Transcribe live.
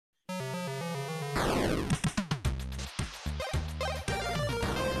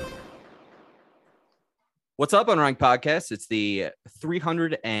What's up, Unranked Podcast? It's the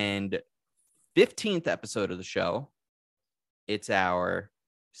 315th episode of the show. It's our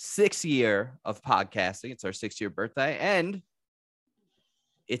 6th year of podcasting. It's our 6th-year birthday, and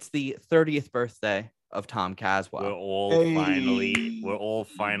it's the 30th birthday of Tom Caswell. We're all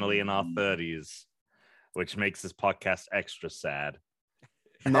finally in our 30s, which makes this podcast extra sad.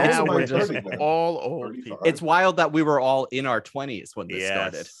 Now we're just all old people. It's wild that we were all in our 20s when this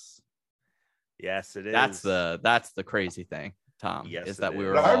started. Yes, it is. That's the crazy thing, Tom. Yes, is that we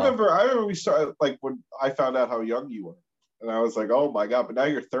is. were. I remember we started like when I found out how young you were, and I was like, "Oh my god!" But now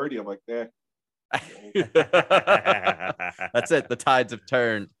you're 30. I'm like, "Nah." That's it. The tides have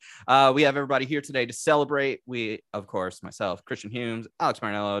turned. We have everybody here today to celebrate. We, of course, myself, Christian Humes, Alex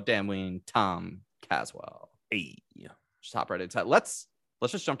Marinello, Dan Ween, Tom Caswell. Hey, just hop right into it. Let's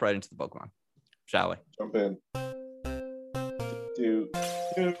just jump right into the Pokemon, shall we? Jump in.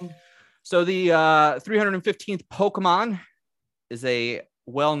 So the 315th Pokemon is a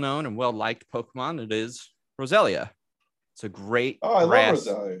well-known and well-liked Pokemon. It is Roselia. It's a great grass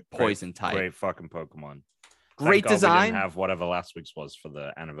poison type. Great fucking Pokemon. Great design. We didn't have whatever last week's was for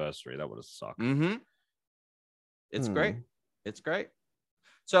the anniversary. That would have sucked. Mm-hmm. It's great. It's great.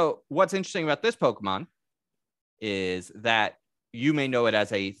 So what's interesting about this Pokemon is that you may know it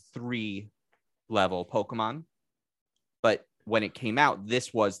as a 3-level Pokemon, but when it came out,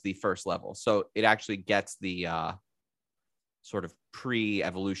 this was the first level. So it actually gets the sort of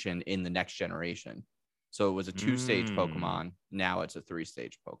pre-evolution in the next generation. So it was a 2-stage Pokemon. Now it's a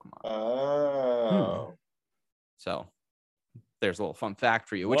 3-stage Pokemon. Oh. So there's a little fun fact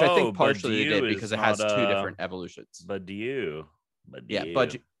for you, which I think partially they did because it has 2 different evolutions. Budew.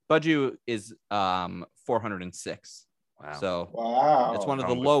 Budew is 406. Wow. So it's one of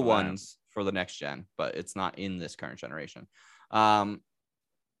the low ones for the next gen, but it's not in this current generation. I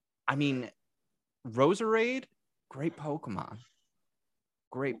mean, Roserade, great Pokemon.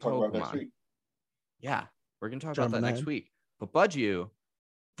 Great Pokemon. Yeah, we're going to talk about that next week. But Budew,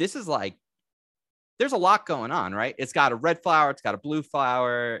 this is like, there's a lot going on, right? It's got a red flower. It's got a blue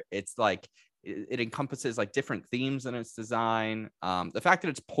flower. It's like, it encompasses like different themes in its design. The fact that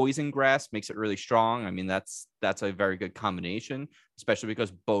it's poison grass makes it really strong. I mean, that's a very good combination, especially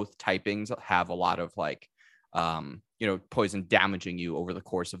because both typings have a lot of like, poison damaging you over the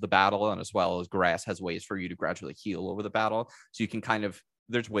course of the battle. And as well as grass has ways for you to gradually heal over the battle. So you can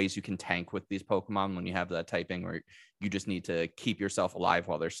there's ways you can tank with these Pokemon when you have that typing where you just need to keep yourself alive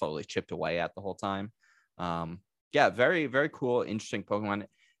while they're slowly chipped away at the whole time. Very, very cool, interesting Pokemon.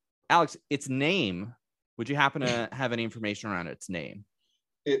 Alex, its name, would you happen to have any information around its name?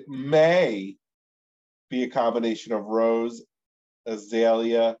 It may be a combination of Rose,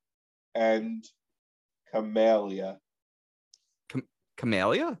 Azalea, and Camellia.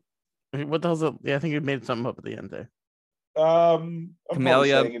 Camellia? What the hell's it? Yeah, I think you made something up at the end there.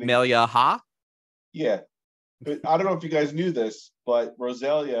 Camellia Ha? Yeah. But I don't know if you guys knew this, but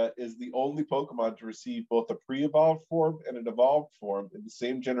Roselia is the only Pokemon to receive both a pre-evolved form and an evolved form in the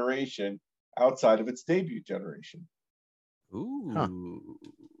same generation outside of its debut generation. Ooh. Huh.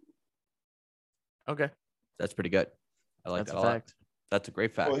 Okay. That's pretty good. I like that a lot. Fact. That's a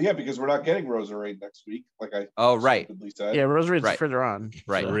great fact. Well, yeah, because we're not getting Roserade next week, like I stupidly said. Yeah, Roserade's further on.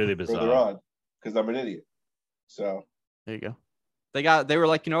 Right. So really bizarre. Further on, because I'm an idiot. So there you go. They were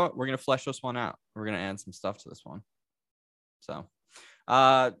like, you know what? We're going to flesh this one out. We're going to add some stuff to this one. So,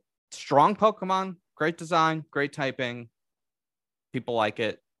 strong Pokemon, great design, great typing. People like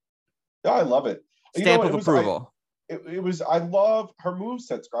it. Yeah, I love it. Stamp of approval. I love her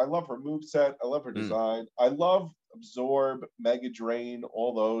moveset. I love her moveset. I love her design. I love Absorb, Mega Drain,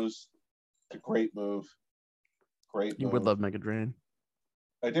 all those. It's a great move. Great move. You would love Mega Drain.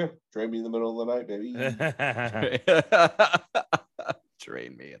 I do. Drain me in the middle of the night, baby.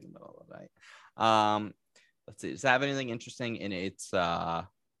 Drain me in the middle of the night. Let's see. Does it have anything interesting in its Roselia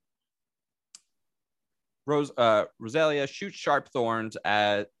shoots sharp thorns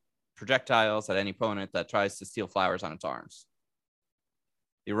at projectiles at any opponent that tries to steal flowers on its arms.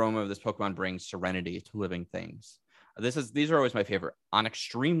 The aroma of this Pokemon brings serenity to living things. These are always my favorite. On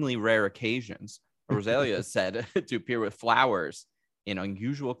extremely rare occasions, Roselia is said to appear with flowers in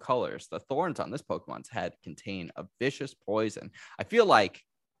unusual colors. The thorns on this Pokemon's head contain a vicious poison. I feel like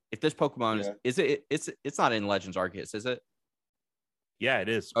if this Pokemon it's not in Legends Arceus, is it? Yeah, it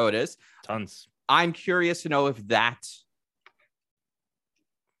is. Oh, it is? Tons. I'm curious to know if that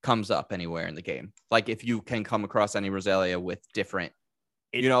comes up anywhere in the game. Like if you can come across any Roselia with different,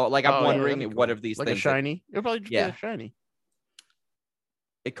 I'm wondering what of these like things. A shiny? It'll probably just be a shiny.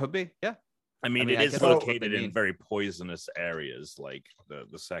 It could be, yeah. I mean, it I is guess that's what located they in mean. very poisonous areas, like the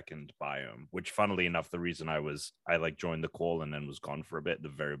second biome. Which, funnily enough, the reason I like joined the call and then was gone for a bit. The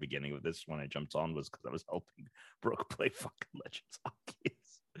very beginning of this, when I jumped on, was because I was helping Brooke play fucking Legends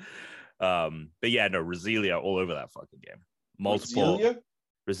Arceus. But yeah, no, Roselia all over that fucking game. Multiple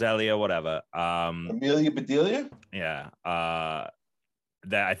Roselia, whatever. Amelia Bedelia. Yeah.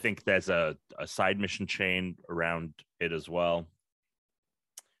 That I think there's a side mission chain around it as well.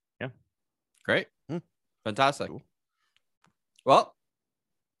 Great. Fantastic. Cool. Well,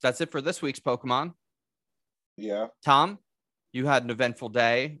 that's it for this week's Pokemon. Yeah. Tom, you had an eventful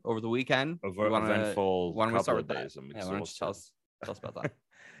day over the weekend. Eventful why don't we start with days. that? Why don't you tell us about that?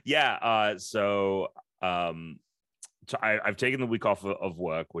 Yeah. So I've taken the week off of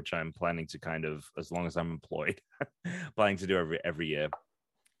work, which I'm planning to kind of, as long as I'm employed, planning to do every year.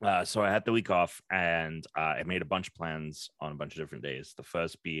 So I had the week off, and I made a bunch of plans on a bunch of different days. The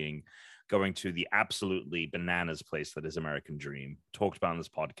first being going to the absolutely bananas place that is American Dream. Talked about on this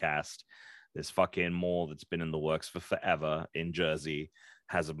podcast. This fucking mall that's been in the works for forever in Jersey,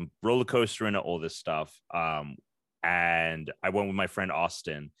 has a roller coaster in it, all this stuff. And I went with my friend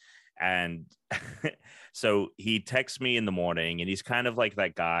Austin. And so he texts me in the morning, and he's kind of like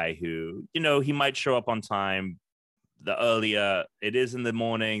that guy who, he might show up on time. The earlier it is in the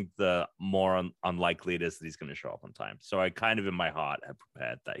morning, the more unlikely it is that he's going to show up on time. So I kind of in my heart had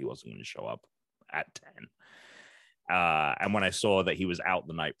prepared that he wasn't going to show up at 10. And when I saw that he was out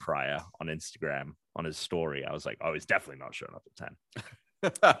the night prior on Instagram on his story, I was like, oh, he's definitely not showing up at 10.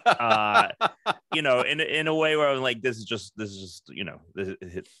 In a way where I'm like, this is just he's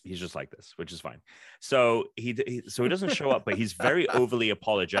just like this, which is fine. So he doesn't show up, but he's very overly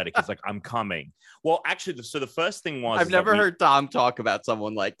apologetic. He's like, I'm coming. Well, actually, so the first thing was, I've never heard Tom talk about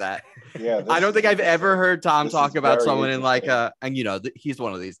someone like that. Yeah, I don't think I've ever heard Tom talk about someone in like he's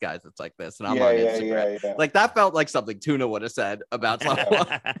one of these guys that's like this, and I'm on Instagram. Yeah. Like that felt like something Tuna would have said about someone.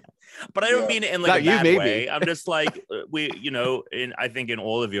 But I don't mean it in like a bad way. I'm just like, I think in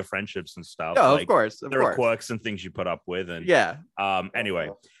all of your friendships and stuff. No, like, of course. There are quirks and things you put up with. And anyway,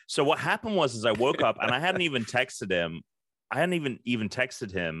 so what happened was I woke up and I hadn't even texted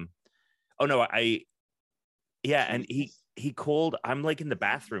him. Oh no, and he called. I'm like in the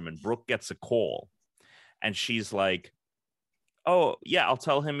bathroom and Brooke gets a call and she's like, oh yeah, I'll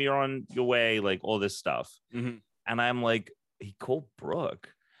tell him you're on your way, like all this stuff. Mm-hmm. And I'm like, he called Brooke.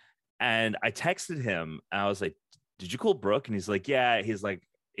 And I texted him and I was like, did you call Brooke? And he's like, yeah. He's like,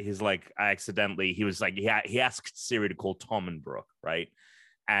 I accidentally, he was like, he asked Siri to call Tom and Brooke, right?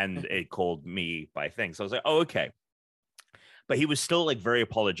 And it called me by thing. So I was like, oh, okay. But he was still like very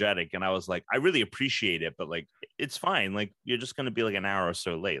apologetic. And I was like, I really appreciate it, but like, it's fine. Like, you're just going to be like an hour or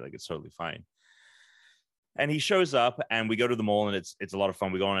so late. Like, it's totally fine. And he shows up and we go to the mall and it's a lot of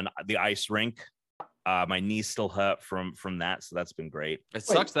fun. We go on the ice rink. My knees still hurt from that. So that's been great. It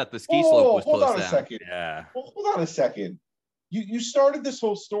sucks that the ski slope was closed down. Hold on a second. Yeah. Hold on a second. You started this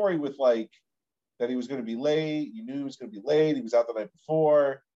whole story with like that he was going to be late. You knew he was going to be late. He was out the night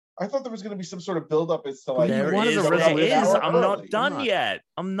before. I thought there was going to be some sort of buildup as to like. There is. I'm not done yet.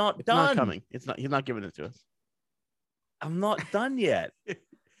 I'm not done. Not coming. It's not. He's not giving it to us. I'm not done yet.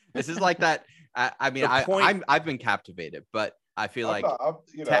 This is like that. I've been captivated, but I feel like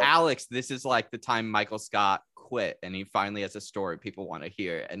to Alex, this is like the time Michael Scott quit and he finally has a story people want to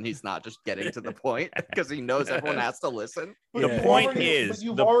hear, and he's not just getting to the point because he knows everyone has to listen. The point is,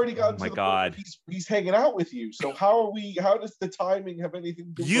 you've already gotten to my the God, point he's hanging out with you. So how does the timing have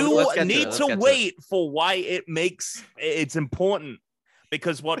anything to do? You need to wait for why it's important.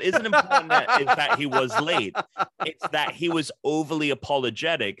 Because what isn't important is that he was late. It's that he was overly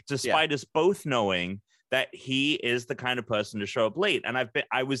apologetic, despite us both knowing that he is the kind of person to show up late. And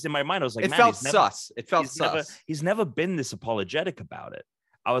I was in my mind, I was like, it felt sus. It felt sus. He's never been this apologetic about it.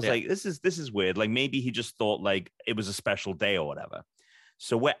 I was like, this is weird. Like maybe he just thought like it was a special day or whatever.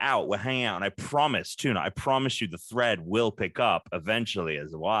 So we're hanging out. And I promise you the thread will pick up eventually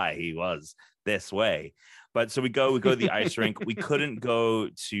as why he was this way. But so we go to the ice rink. We couldn't go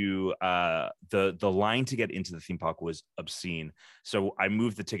to the line to get into the theme park was obscene. So I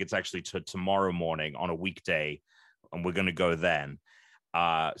moved the tickets actually to tomorrow morning on a weekday, and we're going to go then.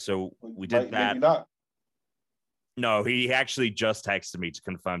 So we did that. Maybe not. No, he actually just texted me to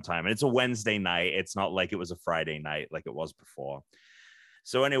confirm time. And it's a Wednesday night. It's not like it was a Friday night like it was before.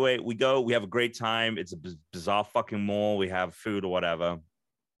 So anyway, we go. We have a great time. It's a bizarre fucking mall. We have food or whatever.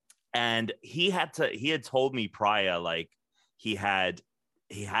 And he had told me prior, like he had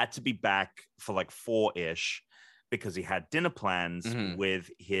to be back for like 4-ish because he had dinner plans with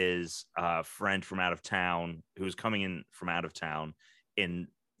his friend from out of town who was coming in from out of town in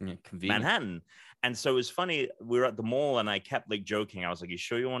convenient. Manhattan. And so it was funny. We were at the mall and I kept like joking. I was like, "You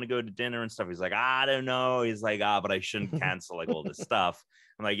sure you want to go to dinner and stuff?" He's like, "I don't know." He's like, but I shouldn't cancel like all this stuff.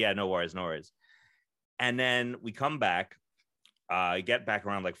 I'm like, "Yeah, no worries, no worries." And then we come back, I get back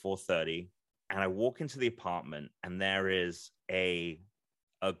around like 4:30, and I walk into the apartment, and there is a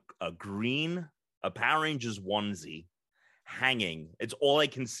green Power Rangers onesie hanging. It's all I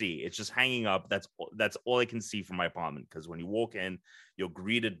can see. It's just hanging up. That's all I can see from my apartment. Because when you walk in, you're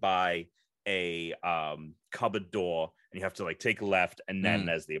greeted by a cupboard door, and you have to like take a left, and then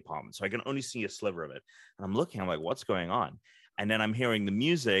there's the apartment. So I can only see a sliver of it. And I'm looking. I'm like, what's going on? And then I'm hearing the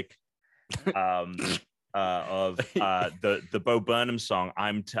music. Of the Bo Burnham song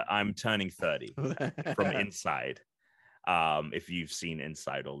I'm turning 30 from Inside. If you've seen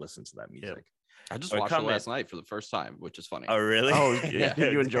Inside or listened to that music. Yep. I just watched it last night for the first time, which is funny. Oh really? Oh yeah.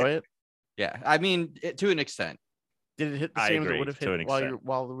 Did you enjoy it? Yeah, I mean, to an extent. Did it hit the same as it would have hit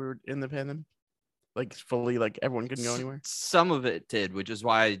while we were in the pandemic? Like fully, like everyone couldn't go anywhere? Some of it did, which is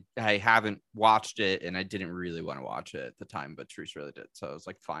why I haven't watched it, and I didn't really want to watch it at the time, but Therese really did. So I was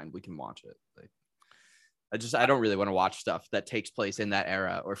like, fine, we can watch it. Like, I don't really want to watch stuff that takes place in that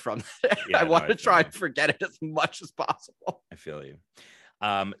era or from I want to try and forget it as much as possible. I feel you.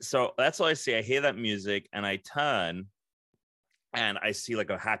 So that's all I see. I hear that music and I turn and I see like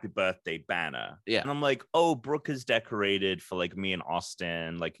a happy birthday banner. Yeah. And I'm like, oh, Brooke is decorated for like me and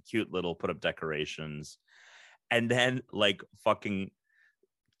Austin, like cute little put up decorations. And then like fucking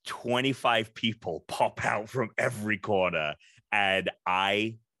 25 people pop out from every corner. And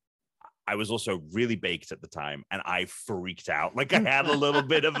I was also really baked at the time and I freaked out. Like I had a little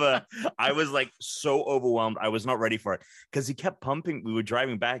bit of I was like so overwhelmed. I was not ready for it because he kept pumping. We were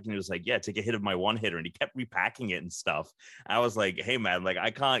driving back and he was like, yeah, take a hit of my one hitter. And he kept repacking it and stuff. I was like, hey man, like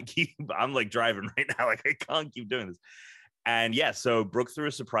I can't keep, I'm like driving right now. Like I can't keep doing this. And yeah, so Brooke threw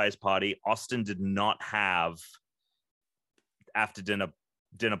a surprise party. Austin did not have after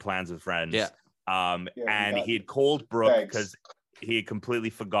dinner plans with friends. Yeah. And he had called Brooke because he had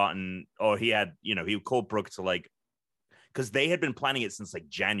completely forgotten, or he called Brooke to like, because they had been planning it since like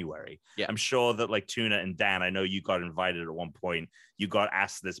January. Yeah. I'm sure that like Tuna and Dan, I know you got invited at one point. You got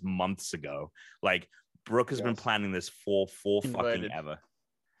asked this months ago. Like Brooke has been planning this for fucking ever.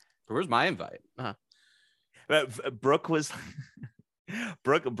 Where's my invite? But Brooke was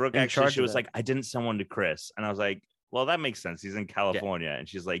Brooke actually, she was like, I didn't send one to Chris. And I was like, well, that makes sense. He's in California. Yeah. And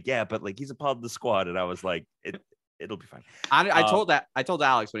she's like, yeah, but like he's a part of the squad. And I was like, it'll be fine. I told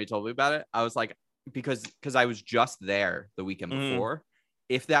Alex when he told me about it, I was like, because I was just there the weekend before.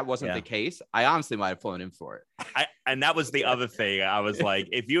 If that wasn't the case, I honestly might have flown in for it. And that was the other thing. I was like,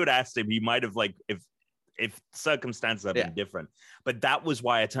 if you had asked him, he might have like, if circumstances had been different. But that was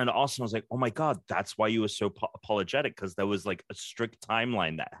why I turned to Austin. I was like, oh my God, that's why you were so apologetic, because there was like a strict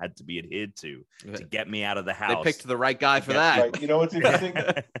timeline that had to be adhered to get me out of the house. They picked the right guy for that. Right. You know what's interesting?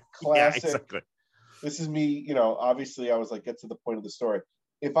 Classic. Yeah, exactly. This is me, obviously I was like, get to the point of the story.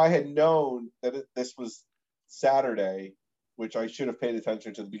 If I had known that this was Saturday, which I should have paid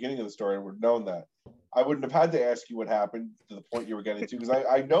attention to the beginning of the story and would have known that, I wouldn't have had to ask you what happened to the point you were getting to, because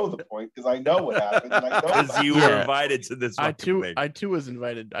I know the point, because I know what happened. Because you were invited to this. I too was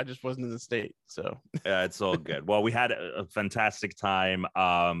invited. I just wasn't in the state. So yeah, it's all good. Well, we had a fantastic time.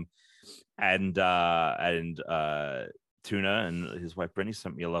 And Tuna and his wife Brittany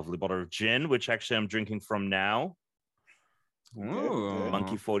sent me a lovely bottle of gin, which actually I'm drinking from now. Ooh.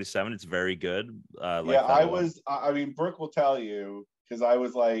 Monkey 47. It's very good. I mean, Brooke will tell you, because I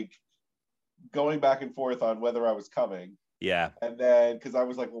was like going back and forth on whether I was coming. Yeah. And then, because I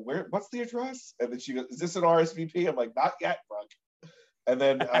was like, well, what's the address? And then she goes, is this an RSVP? I'm like, not yet, Brooke. And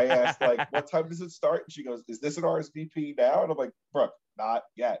then I asked, like, what time does it start? And she goes, is this an RSVP now? And I'm like, Brooke, not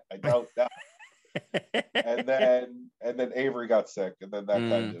yet. I don't know. and then Avery got sick, and then that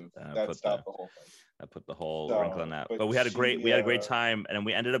kind of stopped the whole thing. I put the whole wrinkle on that. But we had a great time, and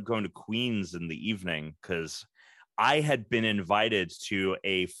we ended up going to Queens in the evening because I had been invited to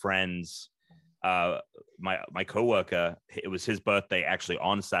a friend's my coworker. It was his birthday actually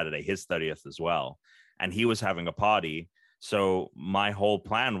on Saturday, his 30th as well, and he was having a party. So my whole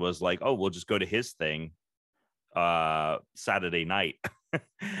plan was like, oh, we'll just go to his thing Saturday night.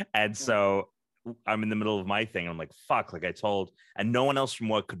 And so I'm in the middle of my thing. And I'm like, fuck, like I told, and no one else from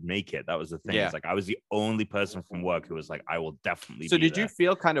work could make it. That was the thing. Yeah. It's like I was the only person from work who was like, I will definitely So be did there. you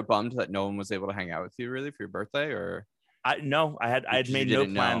feel kind of bummed that no one was able to hang out with you really for your birthday? Or I had made no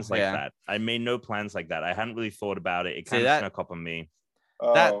plans like that. I made no plans like that. I hadn't really thought about it. It kind of snuck up on me.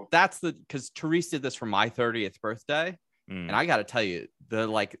 That's because Therese did this for my 30th birthday. And I got to tell you, the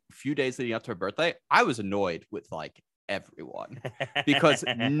like few days leading up to her birthday, I was annoyed with like everyone because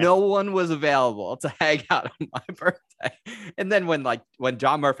no one was available to hang out on my birthday. And then when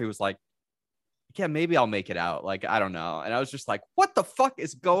John Murphy was like, yeah, maybe I'll make it out. Like, I don't know. And I was just like, what the fuck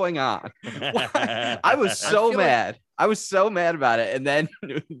is going on? I was so mad. I was so mad about it. And then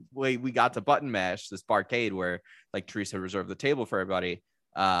we got to Button Mash, this barcade where like Teresa reserved the table for everybody.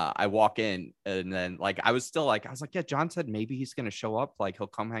 I walk in and then like I was like, yeah, John said maybe he's gonna show up, like he'll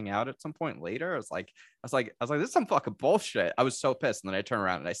come hang out at some point later. I was like, this is some fucking bullshit. I was so pissed. And then I turn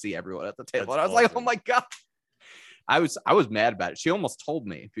around and I see everyone at the table. And I was like, oh my God. I was mad about it. She almost told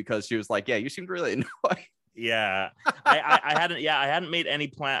me because she was like, yeah, you seemed really annoyed. Yeah. I hadn't made any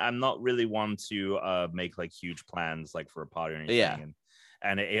plan. I'm not really one to make like huge plans like for a party or anything. Yeah.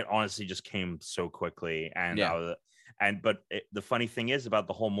 And it honestly just came so quickly. And yeah. The funny thing is about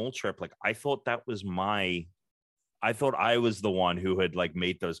the whole mole trip, like I thought I was the one who had like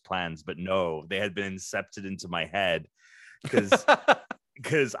made those plans, but no, they had been incepted into my head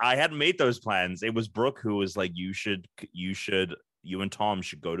because I hadn't made those plans. It was Brooke who was like, you and Tom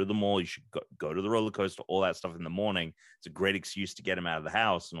should go to the mall. You should go to the roller coaster, all that stuff in the morning. It's a great excuse to get him out of the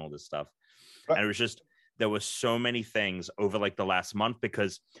house and all this stuff. And it was just, there were so many things over like the last month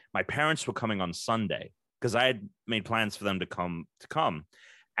because my parents were coming on Sunday because I had made plans for them to come.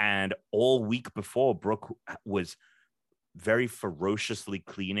 And all week before, Brooke was very ferociously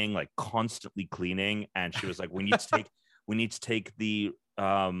cleaning, like constantly cleaning. And she was like, we need to take the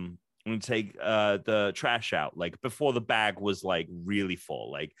trash out, like before the bag was like really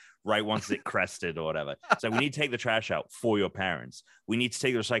full, like right once it crested or whatever. So we need to take the trash out for your parents. We need to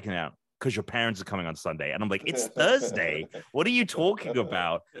take the recycling out because your parents are coming on Sunday. And I'm like, it's Thursday. What are you talking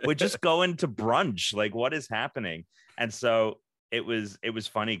about? We're just going to brunch. Like, what is happening? And so it was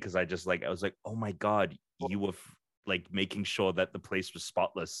funny because I was like, oh my God, you were like making sure that the place was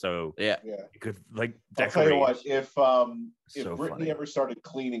spotless. So yeah, you could like decorate. I'll tell you what, if So Brittany funny. ever started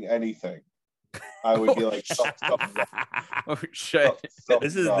cleaning anything, I would be like, oh shit.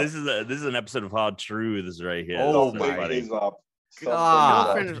 This is an episode of Hard Truths right here. Oh my God.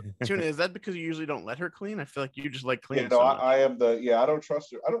 Tuna, is that because you usually don't let her clean? I feel like you just like cleaning. Yeah, no, I am I don't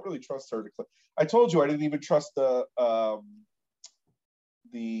trust her. I don't really trust her to clean. I told you I didn't even trust the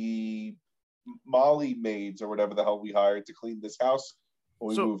Molly maids or whatever the hell we hired to clean this house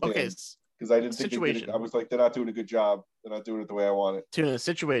when we moved in. Because I didn't think they did it. I was like, they're not doing a good job. They're not doing it the way I want it. Tuna,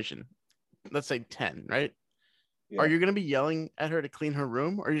 situation. Let's say 10, right? Yeah. Are you going to be yelling at her to clean her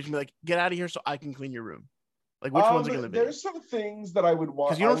room? Or are you going to be like, get out of here so I can clean your room? Like, which one's it going to be? There's some things that I would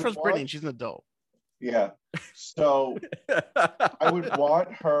want. Because you don't trust Brittany, and she's an adult. Yeah. So I would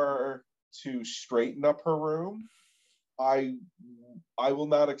want her to straighten up her room. I will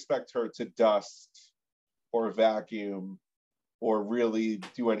not expect her to dust or vacuum or really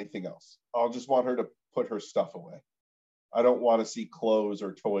do anything else. I'll just want her to put her stuff away. I don't want to see clothes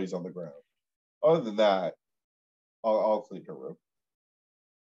or toys on the ground. Other than that, I'll clean her room.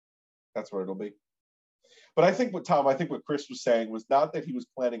 That's where it'll be. But I think what Chris was saying was not that he was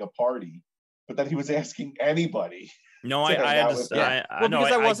planning a party, but that he was asking anybody. No, I understand.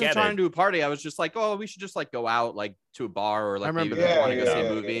 Because I wasn't trying to do a party. I was just like, oh, we should just like go out like to a bar or like I maybe want to go see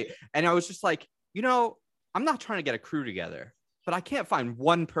a movie. Yeah. And I was just like, I'm not trying to get a crew together, but I can't find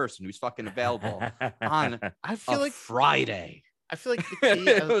one person who's fucking available on Friday. I feel like the key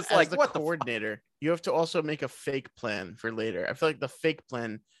as the coordinator, you have to also make a fake plan for later. I feel like the fake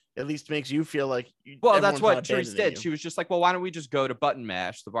plan at least makes you feel like that's what Therese did. She was just like, well, why don't we just go to Button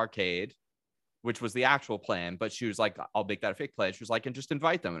Mash, the barcade, which was the actual plan. But she was like, I'll make that a fake plan. She was like, and just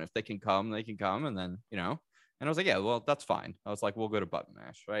invite them. And if they can come, they can come. And then, and I was like, yeah, well, that's fine. I was like, we'll go to Button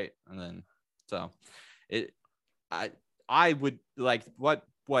Mash. Right. And then, I would like what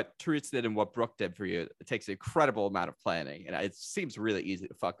Therese did and what Brooke did for you. It takes an incredible amount of planning. And it seems really easy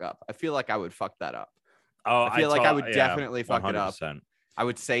to fuck up. I feel like I would fuck that up. Oh, I feel like I would definitely fuck 100%. It up. I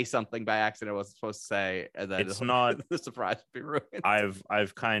would say something by accident I wasn't supposed to say, and then it's not the surprise would be ruined.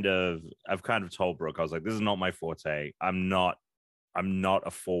 I've kind of told Brooke, I was like, this is not my forte. I'm not a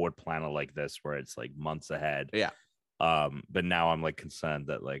forward planner like this where it's like months ahead. Yeah. But now I'm like concerned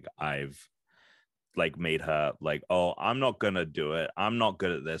that like I've like made her like, oh, I'm not gonna do it. I'm not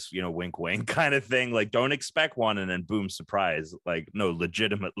good at this, wink, wink kind of thing. Like, don't expect one, and then boom, surprise. Like, no,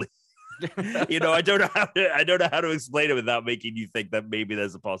 legitimately. I don't know how to explain it without making you think that maybe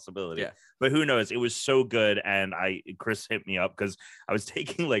there's a possibility. Yeah. But who knows? It was so good, and Chris hit me up because I was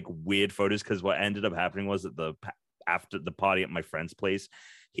taking like weird photos. Because what ended up happening was that after the party at my friend's place,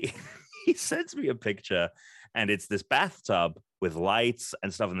 he sends me a picture, and it's this bathtub with lights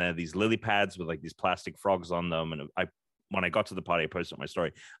and stuff, and there are these lily pads with like these plastic frogs on them, and when I got to the party, I posted my story.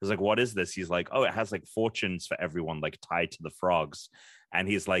 I was like, what is this? He's like, oh, it has like fortunes for everyone, like tied to the frogs. And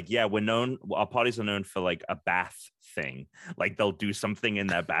he's like, yeah, our parties are known for like a bath thing. Like they'll do something in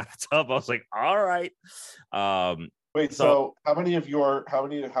their bathtub. I was like, all right. Wait, so how much of your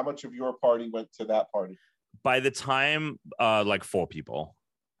party went to that party? By the time, like 4 people.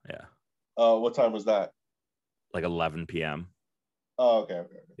 Yeah. What time was that? Like 11 p.m. Oh, okay.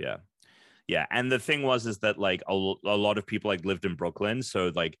 Yeah. Yeah. And the thing is that like a lot of people like lived in Brooklyn.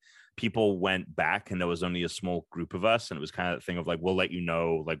 So like people went back and there was only a small group of us. And it was kind of the thing of like, we'll let you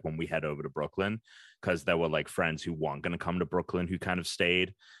know, like when we head over to Brooklyn, because there were like friends who weren't going to come to Brooklyn who kind of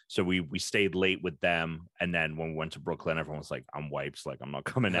stayed. So we stayed late with them. And then when we went to Brooklyn, everyone was like, I'm wipes. Like I'm not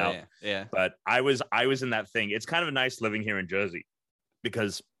coming out. Yeah. But I was in that thing. It's kind of nice living here in Jersey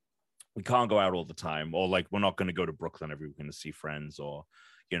because we can't go out all the time, or like we're not going to go to Brooklyn every weekend to see friends, or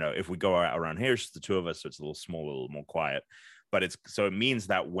if we go out around here, it's just the 2 of us, so it's a little smaller, a little more quiet. But it means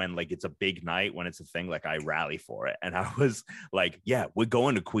that when like it's a big night, when it's a thing, like I rally for it. And I was like, yeah, we're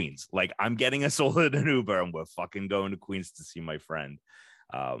going to Queens. Like I'm getting us all in an Uber and we're fucking going to Queens to see my friend.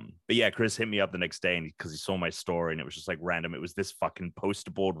 But yeah, Chris hit me up the next day because he saw my story and it was just like random. It was this fucking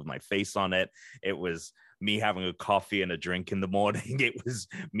poster board with my face on it. It was me having a coffee and a drink in the morning. It was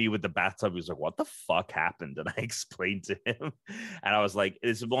me with the bathtub. He was like, what the fuck happened? And I explained to him. And I was like,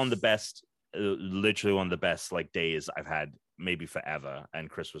 it's one of the best, literally one of the best like days I've had maybe forever. And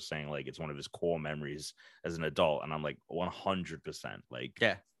Chris was saying like, it's one of his core memories as an adult. And I'm like 100%. Like,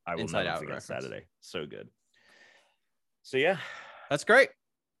 yeah, I will never forget reference. Saturday. So good. So yeah. That's great.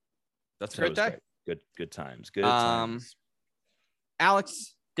 That's a great day. Good times. Good times.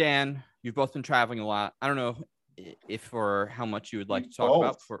 Alex, Dan, you've both been traveling a lot. I don't know if or how much you would like to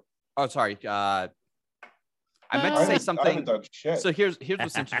talk about. Sorry. I meant to say something. So here's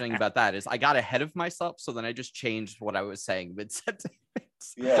what's interesting about that is I got ahead of myself, so then I just changed what I was saying mid-sentence.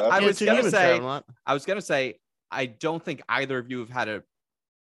 Yeah, I was gonna say I don't think either of you have had a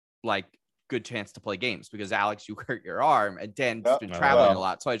like good chance to play games because Alex, you hurt your arm, and Dan's been traveling a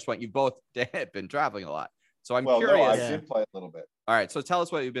lot. So I just want you both been traveling a lot. So I'm curious. No, I did play a little bit. All right, so tell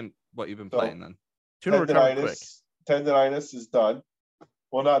us what you've been playing then. Tendinitis is done.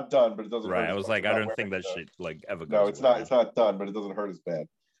 Well, not done, but it doesn't. Right, I was like, I don't think that shit like ever goes. No, it's not. It's not done, but it doesn't hurt as bad.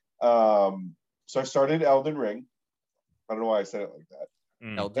 So I started Elden Ring. I don't know why I said it like that.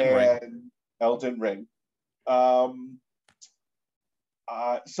 Elden Ring.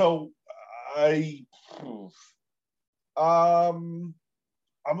 So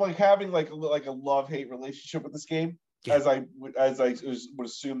I'm like having like a love-hate relationship with this game, as I would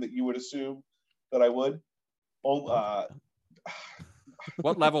assume that you would assume that I would.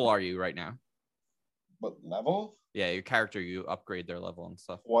 What level are you right now? What level? Yeah, your character, you upgrade their level and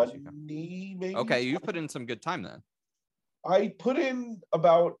stuff. 20, maybe. Okay, you put in some good time then. I put in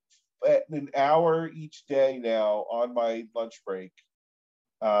about an hour each day now on my lunch break.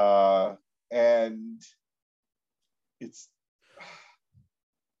 And it's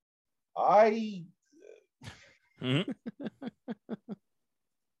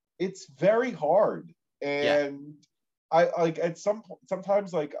it's very hard, and I like at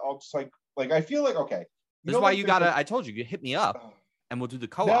sometimes like I'll just like I feel like okay. This is why you gotta. I told you hit me up, and we'll do the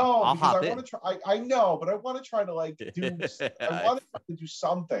co-op. No, I'll hop in. I know, but I want to try to like do. I want to try to do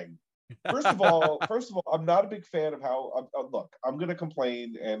something. First of all, I'm not a big fan of how. Look, I'm gonna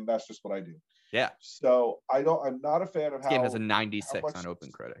complain, and that's just what I do. Yeah. So I'm not a fan of this game has a 96 on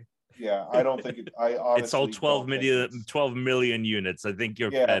OpenCritic. Yeah, I don't think it. I honestly, it's all 12 million units. I think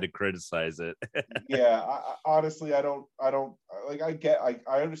you're fair to criticize it. Yeah, honestly, I don't like.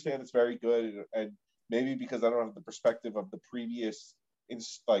 I understand it's very good, and maybe because I don't have the perspective of the previous,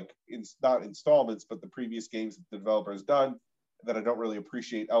 not installments, but the previous games that the developer has done, that I don't really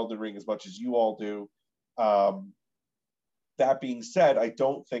appreciate Elden Ring as much as you all do. That being said, I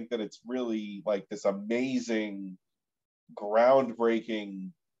don't think that it's really like this amazing,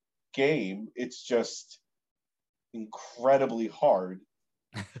 groundbreaking game. It's just incredibly hard,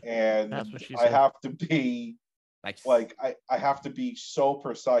 and I have to be like I have to be so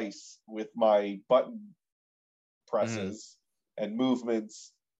precise with my button presses and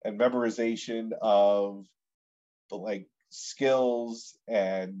movements and memorization of the like skills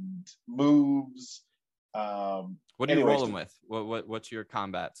and moves. What are you rolling with? What's your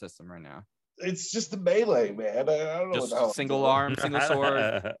combat system right now? It's just the melee, man. I don't know. Just single arm, single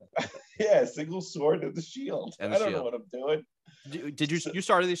sword. Yeah, single sword and the shield. I don't know what I'm doing. Did you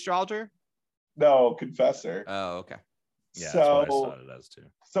started the astrologer? No, confessor. Oh, okay. Yeah, that's what I started as too.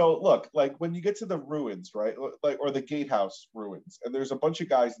 So look, like when you get to the ruins, right? Like or the gatehouse ruins, and there's a bunch of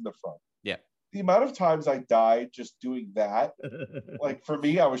guys in the front. Yeah. the amount of times I died just doing that, like for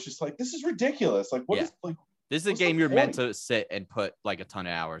me, I was just like, this is ridiculous. Like, what is like? This is a game you're meant to sit and put like a ton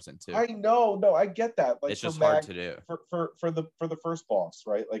of hours into. I know, no, I get that. Like, it's just hard to do for the first boss,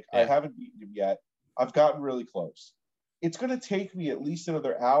 right? Like, I haven't beaten him yet. I've gotten really close. It's gonna take me at least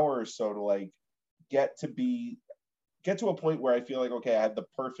another hour or so to like get to a point where I feel like, okay, I had the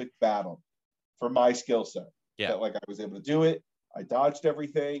perfect battle for my skill set. Yeah, that, like I was able to do it. I dodged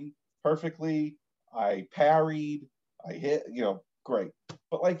everything perfectly. I parried. I hit. Great.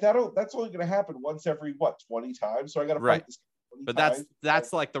 But like that's only going to happen once every 20 times. So I got to fight this. But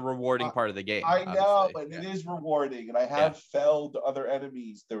that's like the rewarding part of the game. I know, but it is rewarding, and I have felled other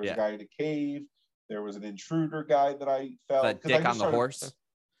enemies. There was a guy in a cave. There was an intruder guy that I felled. That dick on the horse.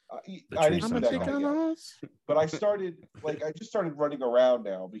 I didn't see that guy yet. But I started I just started running around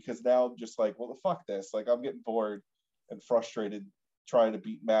now because now I'm just like, well, fuck this. Like I'm getting bored and frustrated trying to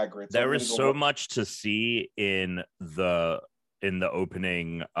beat Magritte. There is so much to see in the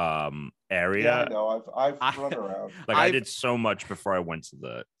opening area. Yeah, I know. I've run around. Like I did so much before I went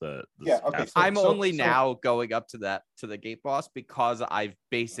to the okay. I'm only now going up to the gate boss because I've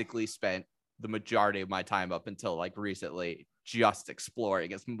basically spent the majority of my time up until like recently just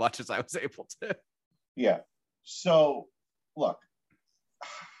exploring as much as I was able to. Yeah. So look,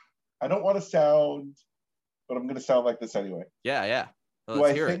 I don't want to sound, but I'm going to sound like this anyway. Yeah. Do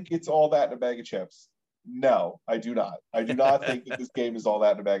I think it's all that in a bag of chips? No, I do not. I do not think that this game is all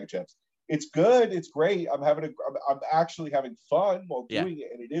that in a bag of chips. It's good. It's great. I'm actually having fun while doing it,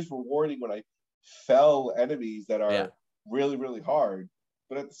 and it is rewarding when I fell enemies that are really, really hard.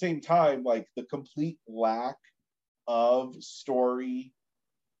 But at the same time, like the complete lack of story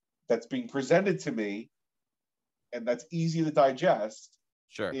that's being presented to me and that's easy to digest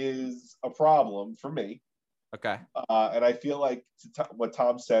is a problem for me. Okay. And I feel like what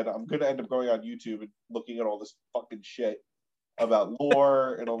Tom said, I'm going to end up going on YouTube and looking at all this fucking shit about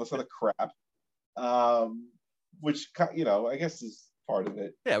lore and all this other crap, which, I guess is part of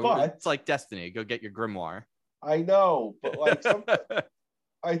it. Yeah, but it's like Destiny. Go get your grimoire. I know, but like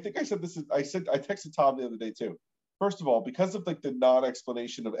I think I said this. I texted Tom the other day too. First of all, because of like the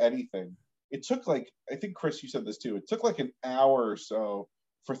non-explanation of anything, it took like, I think Chris, you said this too. It took like an hour or so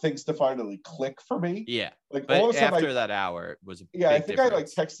for things to finally click for me. Yeah. Like but all of a sudden that hour, it was a big I think difference. I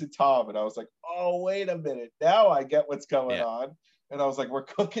like texted Tom and I was like, oh, wait a minute. Now I get what's going on. And I was like, we're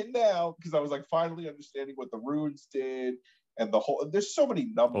cooking now. Because I was like finally understanding what the runes did and there's so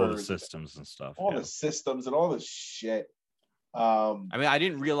many numbers. All the systems and stuff. All the systems and all this shit. I mean, I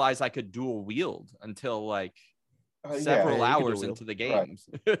didn't realize I could dual wield until like several hours into the games.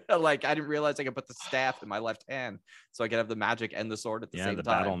 Right. Like I didn't realize I could put the staff in my left hand so I could have the magic and the sword at the same time. Yeah, the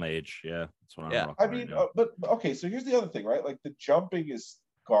battle mage. Yeah, that's what I'm I mean, but okay, so here's the other thing, right? Like the jumping is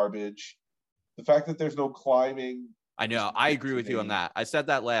garbage. The fact that there's no climbing. I know. I agree with you on that. I said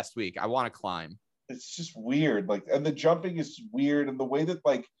that last week. I want to climb. It's just weird. Like, and the jumping is weird, and the way that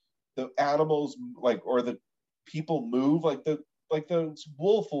like the animals like or the people move, like the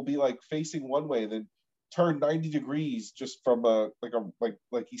wolf will be like facing one way, then turn 90 degrees just from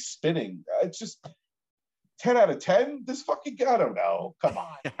like he's spinning. It's just 10 out of 10. This fucking I don't know. Come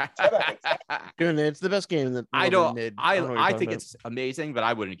on, 10 out of 10. Dude, it's the best game that I think it's amazing, but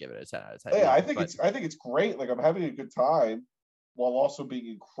I wouldn't give it a 10 out of 10. Yeah, I think it's great. Like I'm having a good time while also being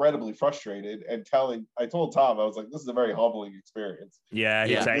incredibly frustrated and I told Tom, I was like, this is a very humbling experience. Yeah.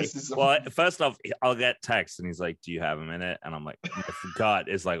 Well, first off, I'll get text and he's like, do you have a minute? And I'm like, I forgot.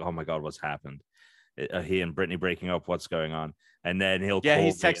 It's like, oh my God, what's happened? He and Brittany breaking up, what's going on? And then he'll call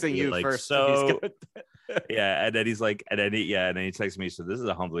he's texting you like, first. So and then he's like, and then he texts me. So this is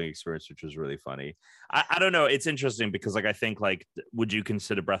a humbling experience, which was really funny. I don't know. It's interesting because like I think like, would you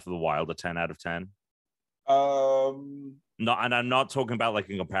consider Breath of the Wild a 10 out of 10? No, and I'm not talking about like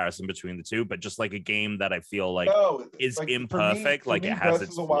a comparison between the two, but just like a game that I feel like is like, imperfect. For me, it has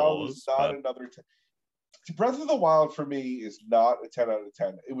its flaws. Another 10. Breath of the Wild for me is not a 10 out of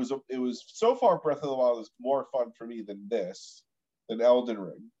 10. It was so far. Breath of the Wild is more fun for me than Elden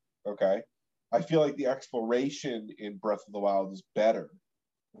Ring. Okay, I feel like the exploration in Breath of the Wild is better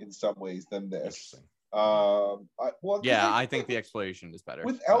in some ways than this. I think the exploration is better.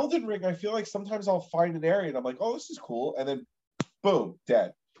 With Elden Ring, I feel like sometimes I'll find an area and I'm like, oh, this is cool, and then boom,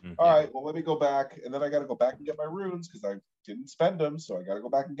 dead. Mm-hmm. All right, well, let me go back, and then I got to go back and get my runes because I didn't spend them, so I got to go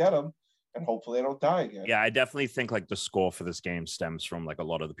back and get them, and hopefully I don't die again. Yeah, I definitely think like the score for this game stems from like a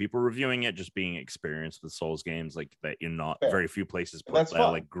lot of the people reviewing it just being experienced with Souls games, like that you're not very few places put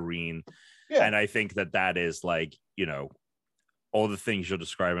like green. Yeah. And I think that is like, all the things you're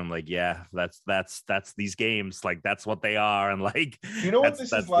describing, like, yeah, that's these games, like that's what they are, and like, you know what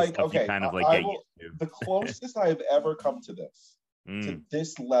this is like? Okay, kind of like I get will, used the closest I have ever come to this, to. to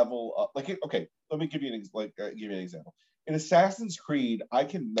this level of like, okay, let me give you an example. In Assassin's Creed, I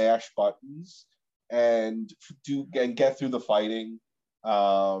can mash buttons and get through the fighting,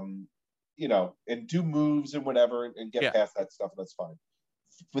 you know, and do moves and whatever, and get past that stuff. That's fine.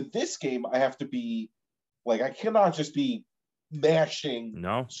 With this game, I have to be like, I cannot just be mashing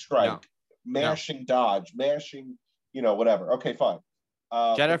strike, mashing dodge, mashing, you know, whatever. Okay, fine.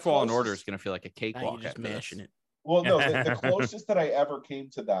 Jedi Fallen Order is going to feel like a cakewalk. You're just mashing it. Well, no, the closest that I ever came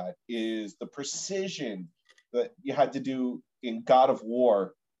to that is the precision that you had to do in God of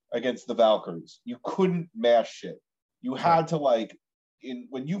War against the Valkyries. You couldn't mash shit. You had to like,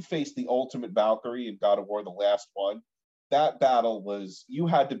 when you faced the ultimate Valkyrie in God of War, the last one, that battle was, you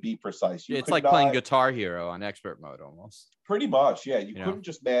had to be precise. It's like playing Guitar Hero on expert mode almost. Pretty much, yeah. You couldn't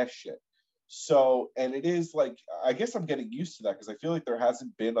just mash shit. So, and it is like, I guess I'm getting used to that because I feel like there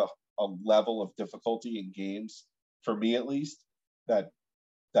hasn't been a level of difficulty in games, for me at least, that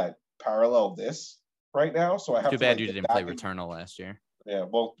parallel this right now. So I have too to bad like, you didn't play Returnal last year. Yeah,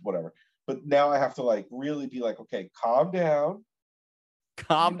 well, whatever. But now I have to like really be like, okay, calm down.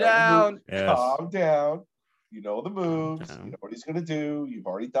 Calm down. Calm down. You know the moves. You know what he's gonna do. You've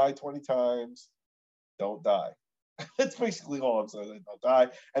already died 20 times. Don't die. That's basically all I'm saying. Don't die.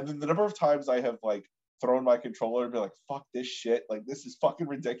 And then the number of times I have like thrown my controller and be like, fuck this shit. Like, this is fucking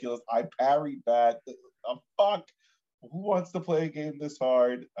ridiculous. I parried that. Fuck. Who wants to play a game this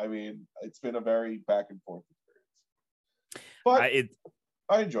hard? I mean, it's been a very back and forth experience. But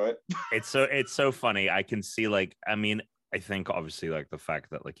I enjoy it. It's so funny. I can see, like, I mean, I think obviously like the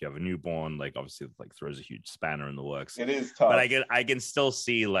fact that like you have a newborn, like obviously like throws a huge spanner in the works. It is tough. But I can still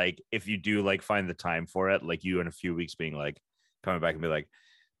see like if you do like find the time for it, like you in a few weeks being like coming back and be like,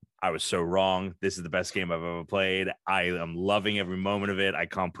 I was so wrong. This is the best game I've ever played. I am loving every moment of it. I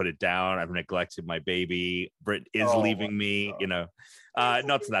can't put it down. I've neglected my baby. Britt is leaving me, you know,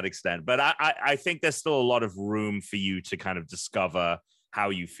 not to that extent, but I think there's still a lot of room for you to kind of discover how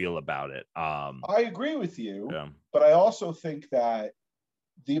you feel about it. I agree with you, but I also think that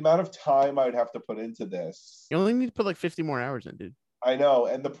the amount of time I would have to put into this, you only need to put like 50 more hours in, dude. I know,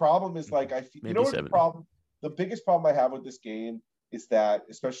 and the problem is like you know what 70. the problem? The biggest problem I have with this game is that,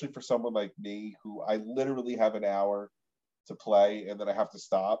 especially for someone like me, who I literally have an hour to play and then I have to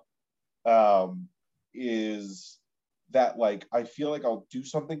stop, is that like I feel like I'll do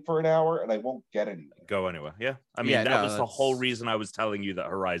something for an hour and I won't get anywhere. Go anywhere. Yeah. I mean, that was the whole reason I was telling you that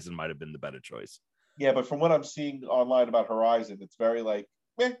Horizon might have been the better choice. Yeah, but from what I'm seeing online about Horizon, it's very like,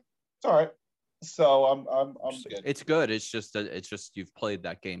 it's all right. So I'm good. It's good. It's just you've played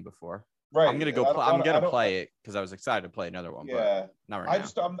that game before. Right. I'm gonna go. I'm gonna play it because I was excited to play another one. Yeah. But not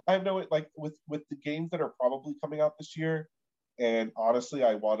right now. I know it like with the games that are probably coming out this year, and honestly,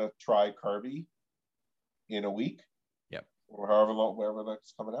 I want to try Kirby in a week. Yep. Or however long, wherever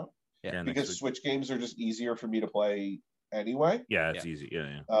that's coming out. Yeah. Because Switch games are just easier for me to play anyway. Yeah, it's easy.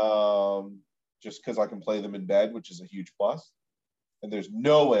 Yeah. Just because I can play them in bed, which is a huge plus. And there's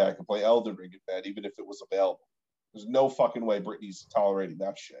no way I can play Elden Ring in bed, even if it was available. There's no fucking way Brittany's tolerating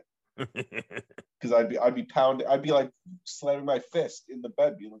that shit. Because I'd be pounding, I'd be like slamming my fist in the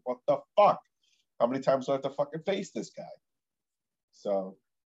bed, being like, "What the fuck? How many times do I have to fucking face this guy?" So,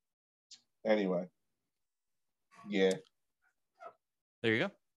 anyway, yeah. There you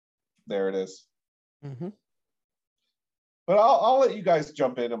go. There it is. Mm-hmm. But I'll let you guys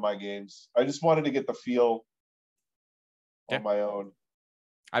jump into my games. I just wanted to get the feel on my own.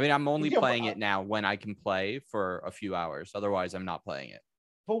 I mean, I'm only playing it now when I can play for a few hours. Otherwise, I'm not playing it.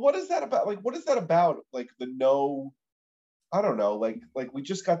 But what is that about? Like, what is that about? Like I don't know. Like we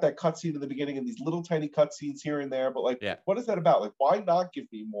just got that cutscene in the beginning and these little tiny cutscenes here and there. But like, what is that about? Like, why not give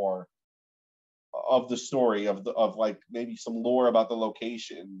me more of the story of like maybe some lore about the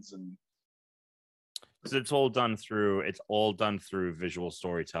locations and? Because it's all done through visual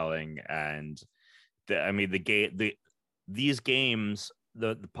storytelling, and these games.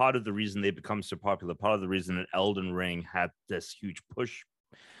 The part of the reason they become so popular, part of the reason that Elden Ring had this huge push,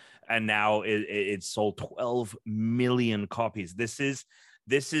 and now it sold 12 million copies. This is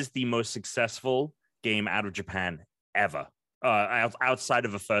the most successful game out of Japan ever, outside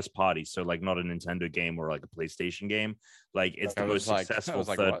of a first party. So like not a Nintendo game or like a PlayStation game. Like it's the most successful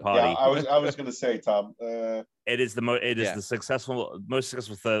third party. Yeah, I was gonna say, Tom. It is the most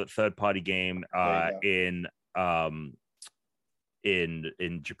successful third party game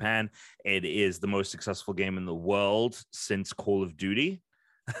in Japan. It is the most successful game in the world since Call of Duty.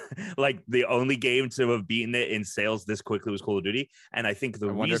 Like the only game to have beaten it in sales this quickly was Call of Duty, and I think the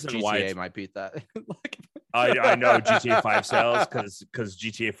I wonder if reason GTA why it's, might beat that. I know GTA 5 sales because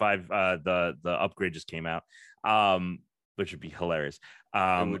GTA 5 the upgrade just came out, which would be hilarious.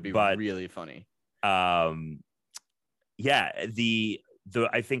 It would be really funny. Yeah, the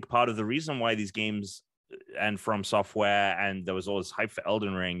I think part of the reason why these games and From Software and there was all this hype for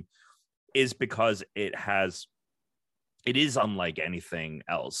Elden Ring is because it is unlike anything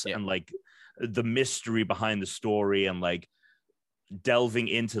else, and like the mystery behind the story and like delving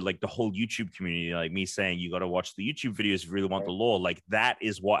into like the whole YouTube community, like me saying you got to watch the YouTube videos if you really want the lore, like that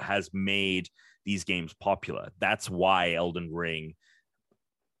is what has made these games popular. That's why Elden Ring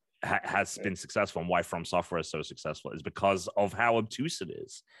has been successful, and why From Software is so successful is because of how obtuse it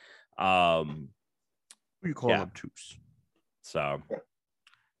is. You call it obtuse. So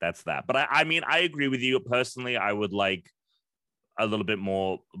that's that. But I mean, I agree with you personally. I would like a little bit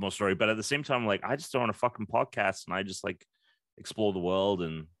more story, but at the same time, like I just don't want a fucking podcast, and I just like explore the world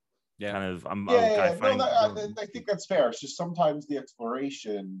and kind of. I think that's fair. It's just sometimes the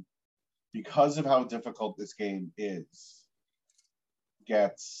exploration, because of how difficult this game is,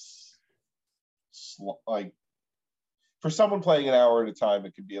 gets like for someone playing an hour at a time,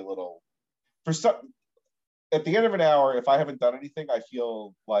 it could be a little. For some, at the end of an hour, if I haven't done anything, I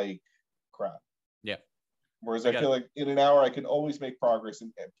feel like crap. Yeah. Whereas I feel like in an hour, I can always make progress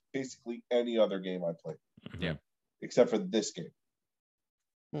in basically any other game I play. Yeah. Except for this game.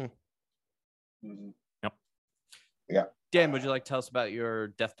 Mm-hmm. Yep. Yeah. Dan, would you like to tell us about your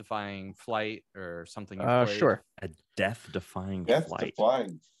death-defying flight or something you played? Sure. A death-defying flight.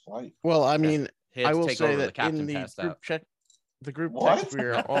 Well, I mean, I will say over, that in the group text we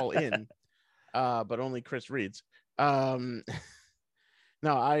are all in, but only Chris reads. No,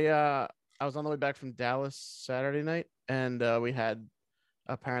 I was on the way back from Dallas Saturday night, and we had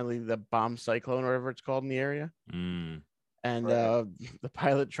apparently the bomb cyclone or whatever it's called in the area. And the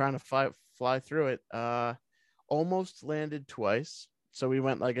pilot trying to fly through it almost landed twice. So we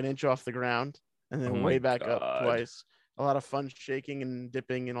went like an inch off the ground and then way back up twice. A lot of fun shaking and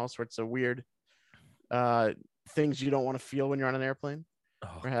dipping and all sorts of weird things you don't want to feel when you're on an airplane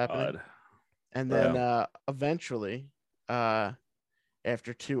were happening. And then eventually,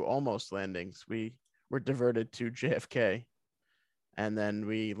 after 2 almost landings, we were diverted to JFK, and then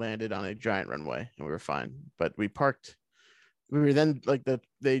we landed on a giant runway and we were fine. But we parked. We were then like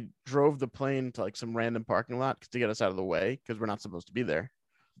they drove the plane to like some random parking lot to get us out of the way because we're not supposed to be there.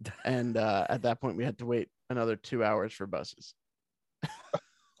 And at that point, we had to wait another 2 hours for buses.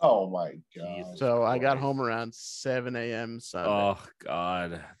 Oh my God! So I got home around 7 a.m. Sunday. Oh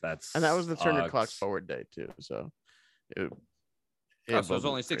God, and that was the turn your clocks forward day too. So so it was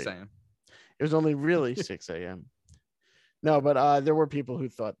only 6 a.m. It was only really 6 a.m. No, but there were people who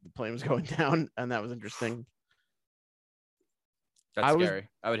thought the plane was going down, and that was interesting. That's scary.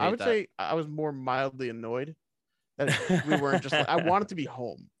 I would say I was more mildly annoyed that we weren't just. I wanted to be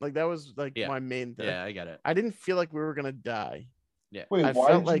home. Like that was like my main thing. Yeah, I get it. I didn't feel like we were gonna die. Yeah. Wait, I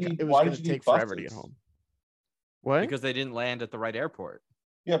felt like it was gonna take forever to get home. What? Because they didn't land at the right airport.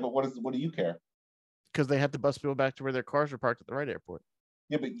 Yeah, but what do you care? Because they had to bus people back to where their cars were parked at the right airport.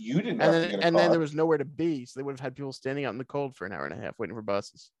 Yeah, but you didn't. And then there was nowhere to be, so they would have had people standing out in the cold for an hour and a half waiting for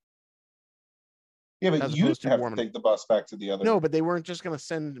buses. Yeah, but you have to take the bus back to the other. No, but they weren't just going to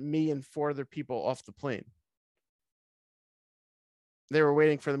send me and 4 other people off the plane. They were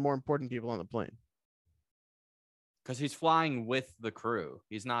waiting for the more important people on the plane. Because he's flying with the crew.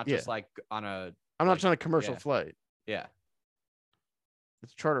 He's not just like on a. I'm not on a commercial flight. Yeah.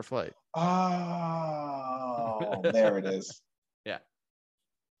 It's a charter flight. Oh, there it is. Yeah.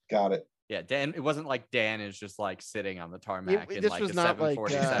 Got it. Yeah, Dan. It wasn't like Dan is just like sitting on the tarmac in like a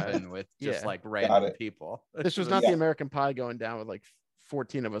 747 with just like random people. This was not the American Pie going down with like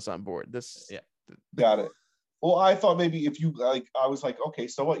 14 of us on board. Got it. Well, I thought maybe if you like, I was like, okay,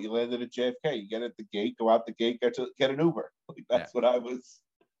 so what? You landed at JFK. You get at the gate, go out the gate, get an Uber. Like that's what I was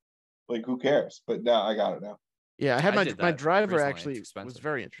like. Who cares? But now I got it now. Yeah, I had my driver recently. Actually was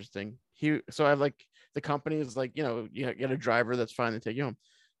very interesting. So I have like the company is like, you get a driver that's fine to take you home.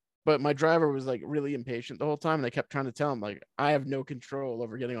 But my driver was like really impatient the whole time. And I kept trying to tell him like, I have no control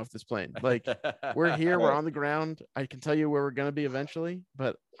over getting off this plane. Like we're here, we're on the ground. I can tell you where we're going to be eventually,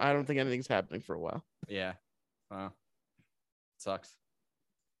 but I don't think anything's happening for a while. Yeah. Wow. It sucks.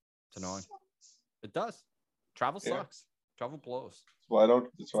 It's annoying. It does. Travel sucks. Travel blows.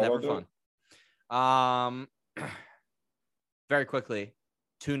 It's never fun. Very quickly,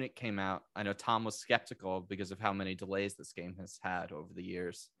 Tunic came out. I know Tom was skeptical because of how many delays this game has had over the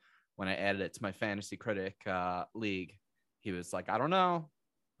years. When I added it to my fantasy critic league, he was like, I don't know.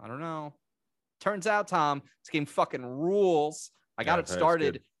 I don't know. Turns out, Tom, this game fucking rules. I got it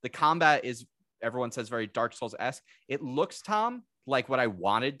started. The combat is, everyone says, very Dark Souls-esque. It looks, Tom, like what I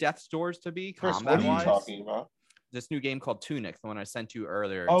wanted Death's Doors to be. Chris, what are you talking about? This new game called Tunic, the one I sent you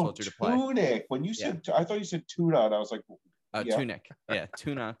earlier. Oh, told you to play. Tunic. When you said, I thought you said tuna, and I was like, Tunic. Yeah,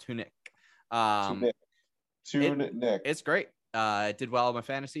 Tunic. Tunic. It's great. It did well in my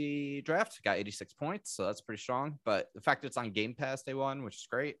fantasy draft. Got 86 points, so that's pretty strong. But the fact that it's on Game Pass day one, which is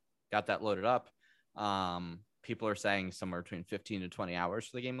great. Got that loaded up. People are saying somewhere between 15 to 20 hours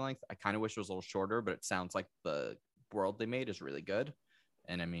for the game length. I kind of wish it was a little shorter, but it sounds like the world they made is really good.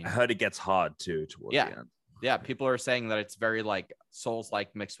 And I mean, I heard it gets hard too towards the end. Yeah, people are saying that it's very like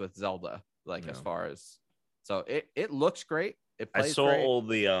Souls-like mixed with Zelda, as far as, so it looks great. It plays I saw great. all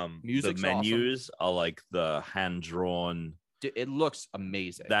the menus awesome. are like the hand-drawn. It looks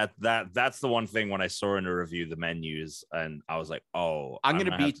amazing. That's the one thing when I saw in a review the menus, and I was like, oh, I'm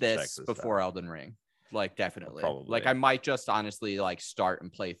gonna beat this before Elden Ring. Like, definitely. Probably. Like, I might just honestly like start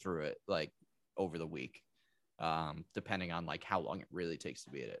and play through it like over the week, depending on like how long it really takes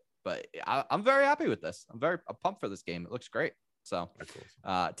to beat it. But I'm very happy with this. I'm pumped for this game. It looks great. So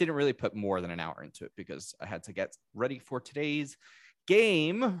didn't really put more than an hour into it because I had to get ready for today's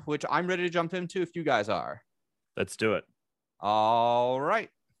game, which I'm ready to jump into if you guys are. Let's do it. All right.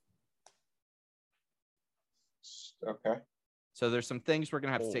 Okay. So there's some things we're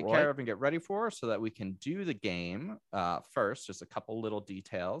going to have to take care of and get ready for so that we can do the game. First, just a couple little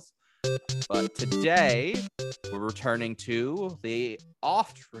details. But today, we're returning to the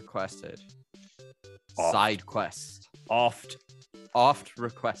oft requested side quest. Oft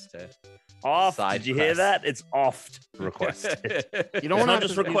requested. Did you hear that? It's oft requested. You don't want to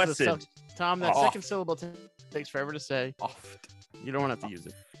just requested. Tom, that second syllable takes forever to say. Oft. You don't want to have to use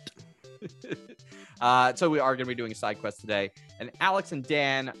it. So we are going to be doing a side quest today. And Alex and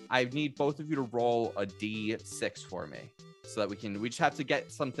Dan, I need both of you to roll a D6 for me so that we just have to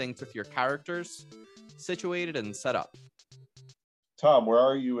get some things with your characters situated and set up. Tom, where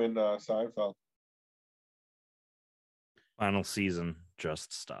are you in Seinfeld? Final season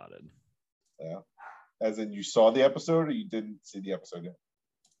just started. Yeah. As in you saw the episode or you didn't see the episode yet?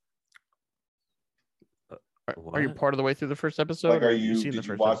 Are you part of the way through the first episode? Like, did you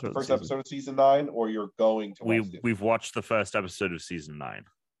watch the first episode of season 9 or you're going to watch it? We've watched the first episode of season 9.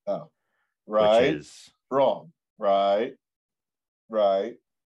 Oh. Right. Which is wrong. Right.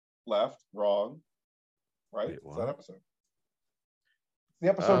 Left. Wrong. Right. Wait, it's that episode. The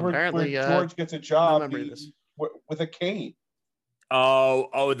episode where George gets a job with a cane.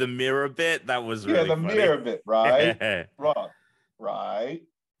 Oh, the mirror bit? That was really funny. Mirror bit, right? Wrong. Right.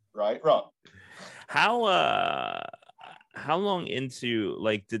 Wrong. How long into,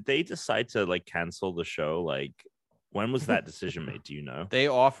 like, did they decide to like cancel the show? Like, when was that decision made? Do you know? They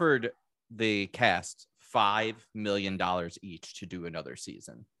offered the cast $5 million each to do another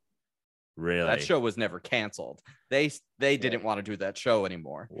season. Really? That show was never canceled. They didn't want to do that show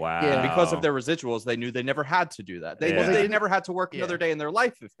anymore. Wow. Yeah, because of their residuals, they knew they never had to do that. They never had to work another day in their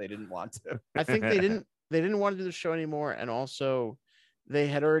life if they didn't want to. I think they didn't want to do the show anymore, and also they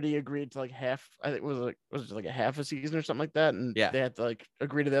had already agreed to like half. I think was it like a half a season or something like that, and they had to like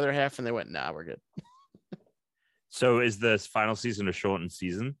agree to the other half, and they went, "Nah, we're good." So is this final season a shortened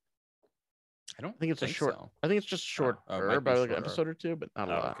season? I don't think it's a short. So. I think it's just short, about like an episode or two, but not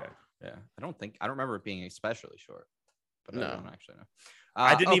a lot. Okay. Yeah, I don't remember it being especially short, but no. I don't actually know.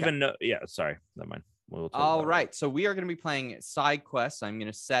 I didn't even know. Yeah, sorry, never mind. All right, so we are going to be playing side quests. I'm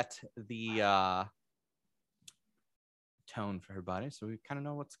going to set the tone for everybody, so we kind of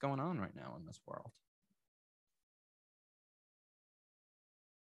know what's going on right now in this world.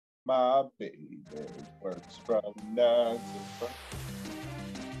 My baby works from 9 to 5.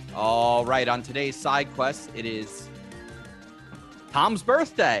 All right, on today's side quest, it is Tom's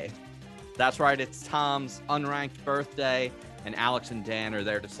birthday. That's right, it's Tom's unranked birthday, and Alex and Dan are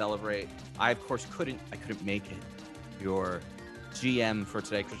there to celebrate. I, of course, couldn't make it. Your GM for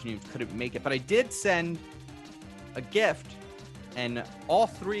today, Christian Hughes, couldn't make it, but I did send a gift, and all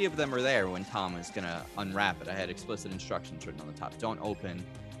three of them are there when Tom is going to unwrap it. I had explicit instructions written on the top. Don't open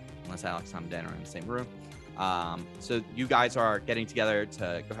unless Alex, Tom, and Dan are in the same room. So you guys are getting together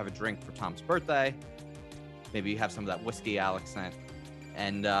to go have a drink for Tom's birthday. Maybe you have some of that whiskey Alex sent.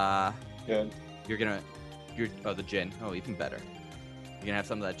 And you're the gin. Oh, even better. You're gonna have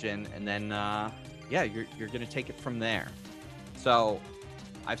some of that gin, and then you're gonna take it from there. So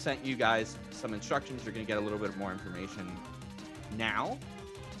I've sent you guys some instructions. You're gonna get a little bit more information now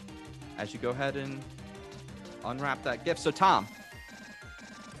as you go ahead and unwrap that gift. So Tom,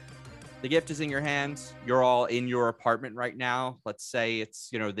 The gift is in your hands. You're all in your apartment right now. Let's say it's,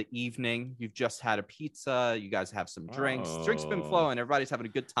 the evening. You've just had a pizza. You guys have some drinks. Drinks been flowing. Everybody's having a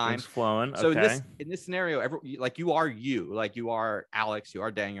good time. Drinks flowing. So Okay. in this scenario, you are Alex, you are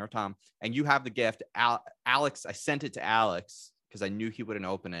Dan, you're Tom, and you have the gift. Alex, I sent it to Alex because I knew he wouldn't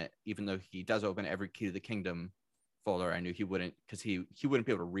open it, even though he does open every Key to the Kingdom folder. I knew he wouldn't, because he wouldn't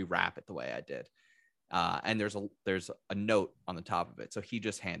be able to rewrap it the way I did. And there's a note on the top of it. So he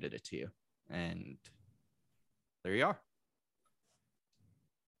just handed it to you. And there you are.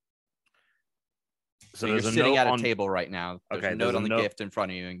 So you're sitting at a table right now. There's a note on the gift in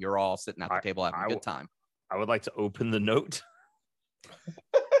front of you, and you're all sitting at the table having a good time. I would like to open the note.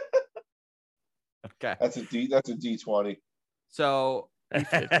 Okay. That's a D20. So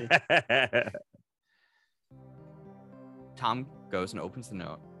Tom goes and opens the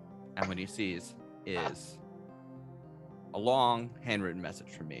note, and what he sees is a long handwritten message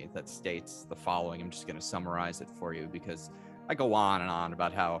from me that states the following. I'm just going to summarize it for you because I go on and on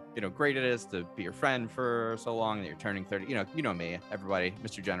about how, great it is to be your friend for so long, that you're turning 30. You know me, everybody,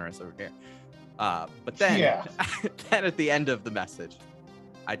 Mr. Generous over here. But then, then at the end of the message,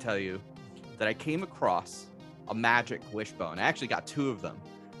 I tell you that I came across a magic wishbone. I actually got 2 of them.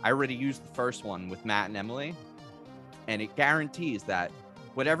 I already used the first one with Matt and Emily, and it guarantees that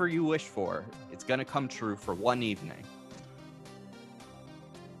whatever you wish for, it's going to come true for one evening.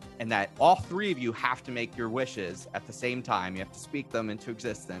 And that all 3 of you have to make your wishes at the same time. You have to speak them into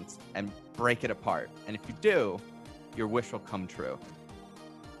existence and break it apart. And if you do, your wish will come true.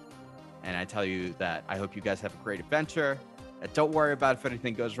 And I tell you that I hope you guys have a great adventure. And don't worry about if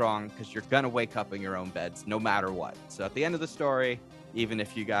anything goes wrong, because you're going to wake up in your own beds no matter what. So at the end of the story, even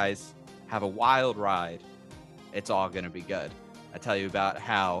if you guys have a wild ride, it's all going to be good. I tell you about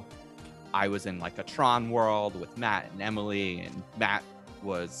how I was in like a Tron world with Matt and Emily, and Matt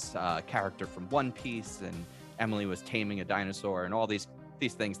was a character from One Piece, and Emily was taming a dinosaur, and all these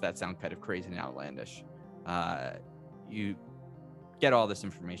things that sound kind of crazy and outlandish. You get all this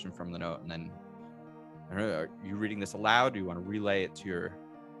information from the note, and then are you reading this aloud? Do you want to relay it to your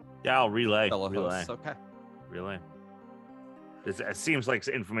I'll relay fellow hosts? Okay. Relay. It seems like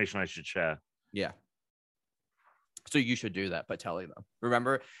information I should share. Yeah. So you should do that by telling them.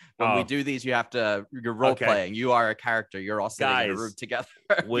 Remember, when we do these, you're role playing. You are a character. You're all sitting in a room together.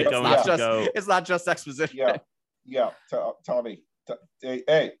 We're going to go. It's not just exposition. Yeah. Tommy.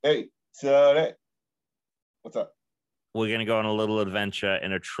 Hey. Sorry. What's up? We're going to go on a little adventure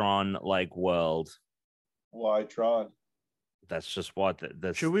in a Tron-like world. Why Tron? That's just what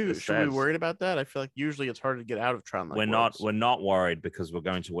should we be worried about that? I feel like usually it's harder to get out of Tron. We're not worried, because we're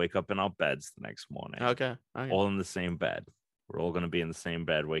going to wake up in our beds the next morning. Okay. All in the same bed. We're all going to be in the same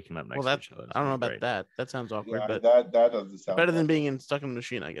bed, waking up next to each other. I don't know about that. That sounds awkward, but that doesn't sound better than being stuck in a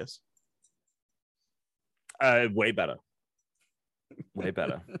machine, I guess. Way better. Way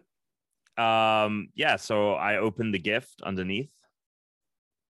better. Yeah. So I opened the gift underneath.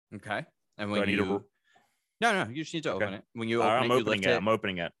 Okay. And when No, you just need to open it. When you open I'm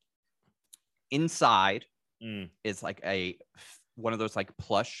opening it. Inside is like one of those like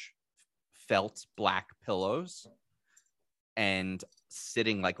plush felt black pillows, and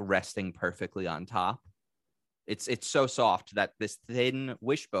sitting like resting perfectly on top. It's so soft that this thin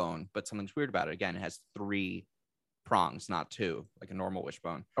wishbone, but something's weird about it. Again, it has 3 prongs, not 2, like a normal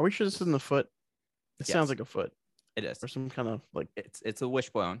wishbone. Are we sure this isn't a foot? It sounds like a foot. It is. Or some kind of like it's a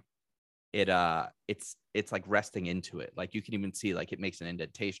wishbone. It's like resting into it. Like you can even see like it makes an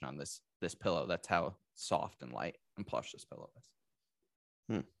indentation on this pillow. That's how soft and light and plush this pillow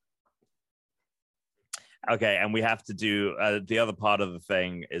is. Okay, and we have to do the other part of the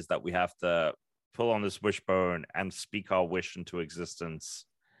thing is that we have to pull on this wishbone and speak our wish into existence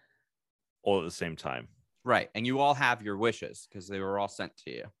all at the same time. Right, and you all have your wishes because they were all sent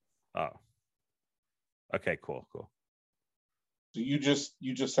to you. Oh. Okay, cool. So you just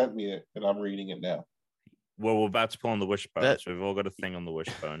sent me it, and I'm reading it now. Well, we're about to pull on the wishbone, so we've all got a thing on the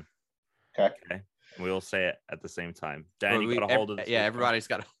wishbone. Okay. And we all say it at the same time. Dan, you got a hold of it. Yeah, everybody's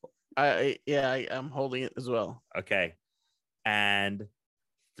got a I'm holding it as well. Okay. And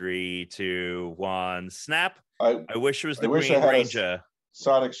 3, 2, 1, snap. I wish it was the Green Ranger.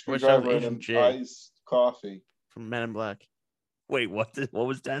 Sonic screwdriver and iced coffee. From Men in Black. Wait, what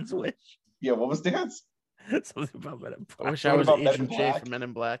was Dan's wish? Yeah, what was Dan's? Something about Men in Black. I wish I was Agent J from Men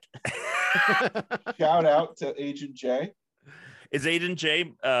in Black. Shout out to Agent J. Is Agent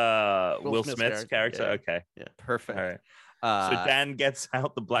J Will Smith's character? Yeah. Okay. Yeah. Perfect. All right. So Dan gets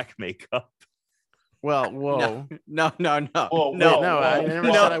out the black makeup. Well, whoa. No. Whoa, No. No, I never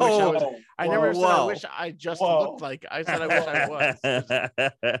no. said I wish I was. Whoa, I never said I whoa. wish I just Whoa. looked like. I said I wish I was.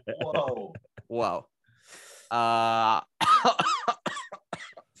 Whoa. Whoa.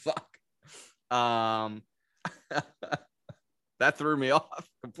 Fuck. That threw me off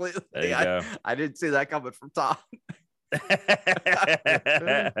completely. There you go. I didn't see that coming from Tom.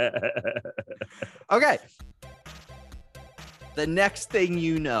 Okay. The next thing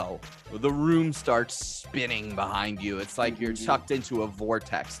you know, the room starts spinning behind you. It's like you're tucked into a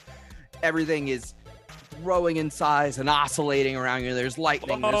vortex. Everything is growing in size and oscillating around you. There's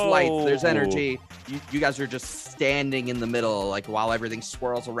lightning, there's lights, there's energy. You guys are just standing in the middle, like while everything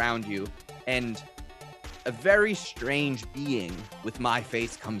swirls around you. And a very strange being with my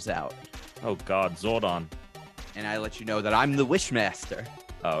face comes out. Oh God, Zordon. And I let you know that I'm the Wishmaster.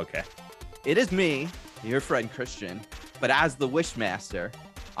 Oh, okay. It is me, your friend Christian. But as the Wishmaster,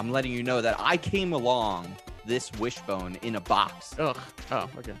 I'm letting you know that I came along this wishbone in a box. Ugh. Oh,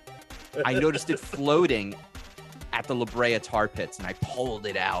 okay. I noticed it floating at the La Brea tar pits, and I pulled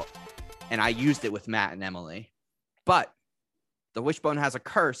it out, and I used it with Matt and Emily. But the wishbone has a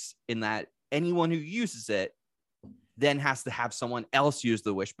curse in that anyone who uses it then has to have someone else use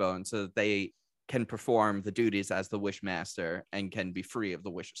the wishbone so that they can perform the duties as the Wishmaster and can be free of the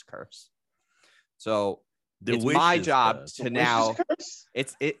wish's curse. So it's my job to now.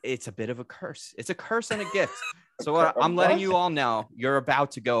 It's a bit of a curse. It's a curse and a gift. So I'm letting you all know you're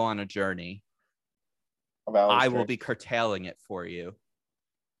about to go on a journey. I will be curtailing it for you.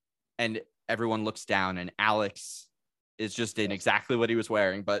 And everyone looks down, and Alex is just in exactly what he was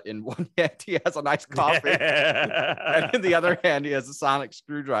wearing, but in one hand he has a nice coffee, and in the other hand he has a sonic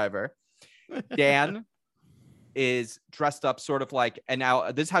screwdriver. Dan is dressed up sort of like, and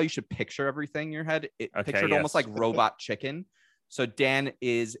now this is how you should picture everything in your head. Pictured almost like Robot Chicken. So Dan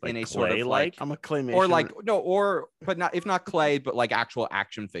is like in a sort of like I'm a claymation, or like no, or but not if not clay, but like actual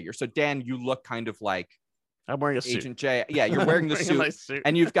action figure. So Dan, you look kind of like I'm wearing a suit. Agent J. Yeah, you're wearing the suit, nice suit,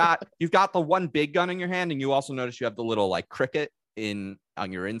 and you've got the one big gun in your hand, and you also notice you have the little like cricket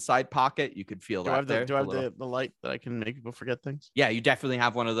on your inside pocket. You could feel that there. Do I have the light that I can make people forget things? Yeah, you definitely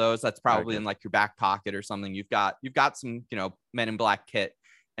have one of those. That's probably in like your back pocket or something. You've got some, Men in Black kit.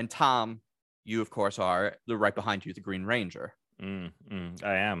 And Tom, you of course are right behind you, the Green Ranger. I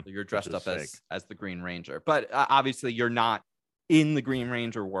am. So you're dressed up as the Green Ranger, but obviously you're not in the Green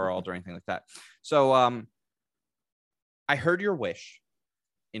Ranger world or anything like that. So I heard your wish.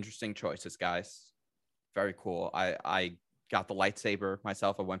 Interesting choices, guys. Very cool. I got the lightsaber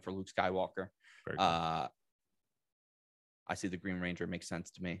myself. I went for Luke Skywalker. Very cool. I see the Green Ranger. Makes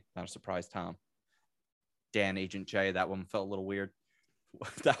sense to me. Not a surprise, Tom. Dan, Agent J, that one felt a little weird.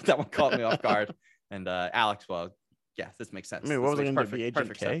 that one caught me off guard. And Alex, well, yeah, this makes sense. I mean, what was I going to be,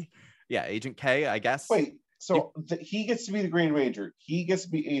 Agent K? Sense. Yeah, Agent K, I guess. Wait, so he gets to be the Green Ranger. He gets to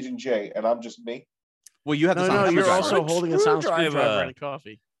be Agent J, and I'm just me? Well, you have the No, you're also holding a sound screwdriver and a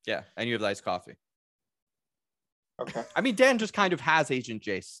coffee. Yeah, and you have the iced coffee. Okay. I mean, Dan just kind of has Agent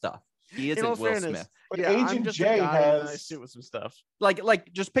J stuff. He isn't Will Smith. But yeah, Agent J has a nice suit with some stuff.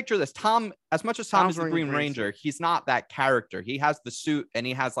 Like just picture this. Tom, as much as Tom is the Green Ranger, he's not that character. He has the suit and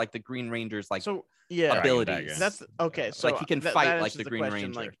he has like the Green Ranger's abilities. That's okay. So like he can fight like the Green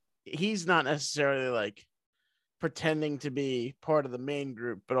Ranger. Like, he's not necessarily like pretending to be part of the main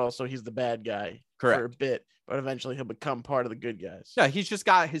group, but also he's the bad guy for a bit. But eventually he'll become part of the good guys. Yeah, he's just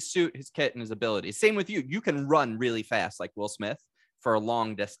got his suit, his kit, and his abilities. Same with you. You can run really fast like Will Smith for a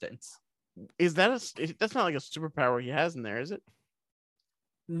long distance. Is that that's not like a superpower he has in there, is it?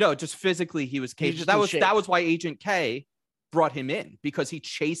 No, just physically he was capable. That was why Agent K brought him in, because he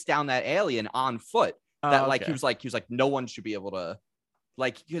chased down that alien on foot. He was like no one should be able to,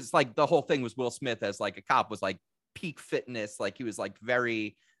 like, because like the whole thing was Will Smith as like a cop was like peak fitness, like he was like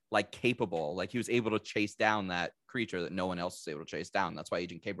very like capable, like he was able to chase down that creature that no one else was able to chase down. That's why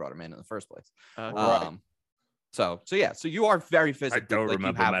Agent K brought him in the first place. Right. So you are very physical. I don't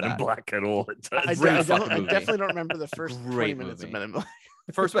remember Men in Black at all. I definitely don't remember the first 20 minutes of Men in Black.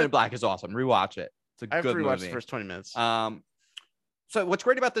 The first Men in Black is awesome. Rewatch it. It's a good movie. I rewatched the first 20 minutes. So what's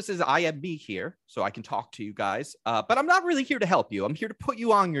great about this is I am me here, so I can talk to you guys. But I'm not really here to help you. I'm here to put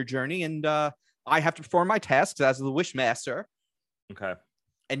you on your journey, and I have to perform my tasks as the Wishmaster. Okay.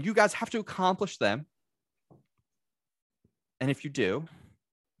 And you guys have to accomplish them. And if you do,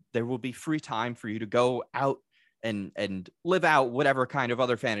 there will be free time for you to go out and live out whatever kind of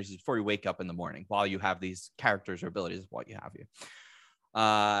other fantasies before you wake up in the morning, while you have these characters or abilities, what you have you.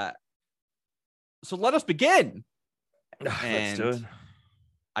 So let us begin. Let's do it.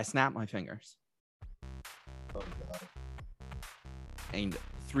 I snap my fingers. Oh, God. And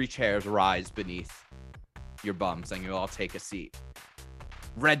 3 chairs rise beneath your bums, and you all take a seat.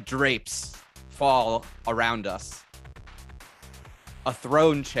 Red drapes fall around us. A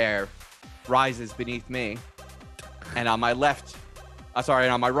throne chair rises beneath me, and on my left, and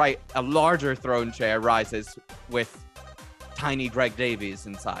on my right, a larger throne chair rises with tiny Greg Davies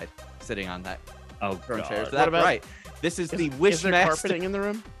inside, sitting on that throne chair. Is that right? This is the Wish Is there Master. carpeting in the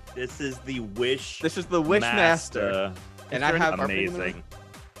room? This is the Wish. This is the Wish Master. And I have amazing.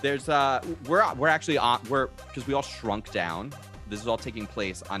 There's we're actually on because we all shrunk down. This is all taking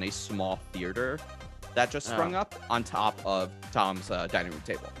place on a small theater that just sprung up on top of Tom's dining room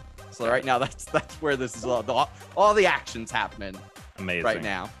table. So right now that's where this is all the action's happening. Amazing. Right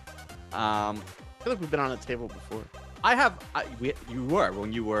now. I feel like we've been on a table before. You were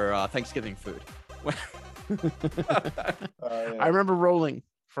when you were Thanksgiving food. I remember rolling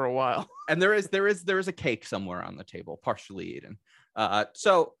for a while. And there is a cake somewhere on the table, partially eaten.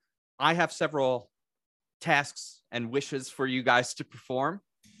 So I have several tasks and wishes for you guys to perform.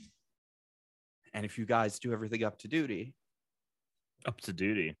 And if you guys do everything up to duty,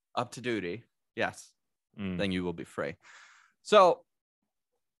 yes, then you will be free. So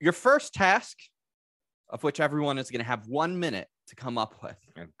your first task, of which everyone is going to have 1 minute to come up with.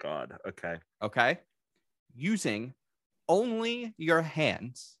 Oh God. Okay. Okay. Using only your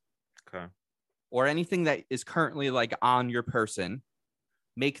hands. Okay. Or anything that is currently like on your person,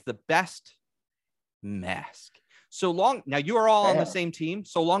 make the best mask. Now you are all on the same team.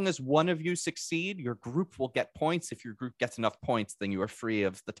 So long as one of you succeed, your group will get points. If your group gets enough points, then you are free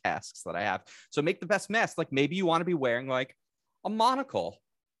of the tasks that I have. So make the best mask. Like maybe you want to be wearing like a monocle.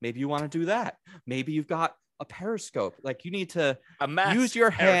 Maybe you want to do that. Maybe you've got a periscope. Like you need to use your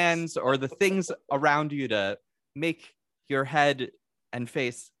hands or the things around you to make your head and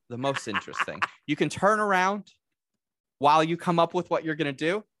face the most interesting. You can turn around while you come up with what you're going to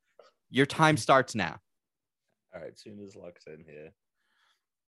do. Your time starts now. All right, Tuna's locked in here.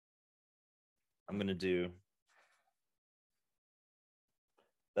 I'm going to do...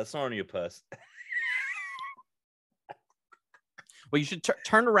 That's not on your purse. Well, you should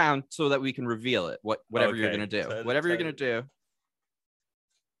turn around so that we can reveal it. Whatever you're going to do. Whatever you're going to do.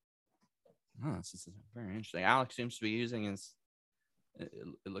 Oh, this is very interesting. Alex seems to be using his... It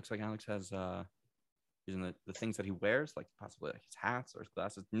looks like Alex has using the things that he wears, like possibly like his hats or his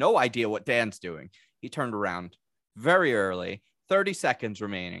glasses. No idea what Dan's doing. He turned around very early. 30 seconds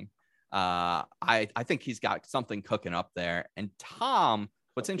remaining. I think he's got something cooking up there. And Tom,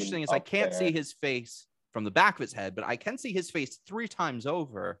 what's interesting is I can't see his face from the back of his head, but I can see his face 3 times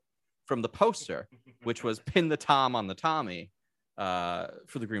over from the poster, which was Pin the Tom on the Tommy for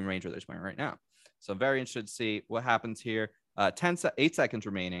the Green Ranger that he's wearing right now. So I'm very interested to see what happens here. 8 seconds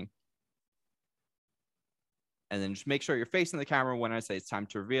remaining. And then just make sure you're facing the camera when I say it's time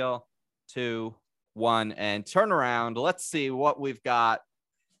to reveal. 2, 1, and turn around. Let's see what we've got.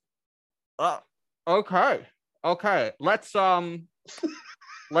 Okay. Let's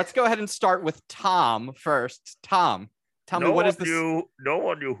go ahead and start with Tom first. Tom, tell me what is this? No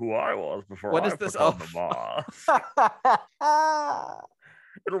one knew who I was before. What I is this? put on the mask.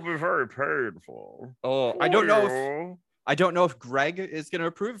 It'll be very painful. Oh, I don't know if Greg is going to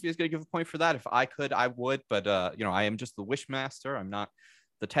approve, if he's going to give a point for that. If I could, I would, but I am just the wish master. I'm not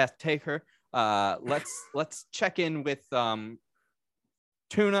the task taker. Let's check in with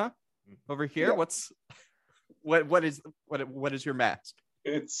Tuna over here. Yeah. What is your mask?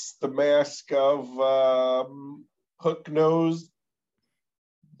 It's the mask of Hook Nose,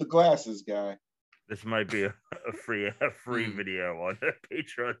 the glasses guy. This might be a free video on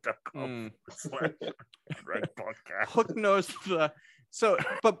patreon.com/Greg podcast. Hook knows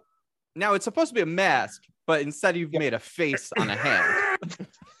but now it's supposed to be a mask, but instead you've made a face on a hand.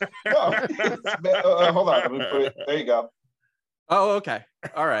 No, hold on. Let me put it. There you go. Oh, okay.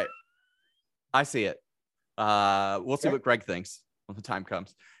 All right. I see it. We'll see what Greg thinks when the time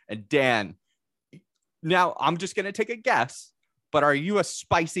comes. And Dan, now I'm just going to take a guess, but are you a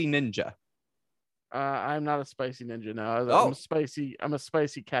spicy ninja? I'm not a spicy ninja. No, I'm a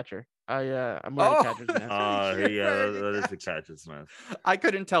spicy catcher. I'm wearing a catcher's mask. That is a catcher's mask. I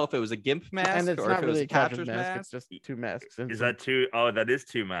couldn't tell if it was a gimp mask and it's or not if it really was a catcher's mask. It's just 2 masks. Is that 2? Oh, that is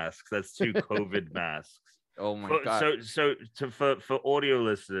 2 masks. That's 2 COVID masks. Oh my god! So for audio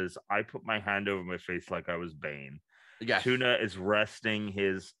listeners, I put my hand over my face like I was Bane. Yes. Tuna is resting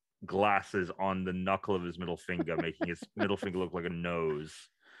his glasses on the knuckle of his middle finger, making his middle finger look like a nose,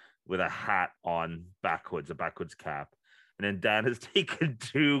 with a hat on backwards, a backwards cap. And then Dan has taken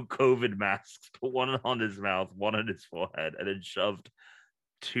 2 COVID masks, put one on his mouth, one on his forehead, and then shoved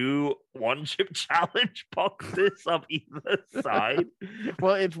 2 1-chip challenge boxes up either side?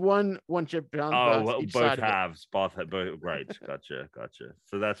 Well, it's one chip challenge box well, each both side halves, both right. Gotcha.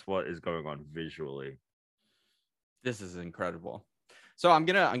 So that's what is going on visually. This is incredible. So I'm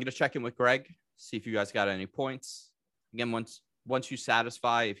gonna check in with Greg, see if you guys got any points. Again, once you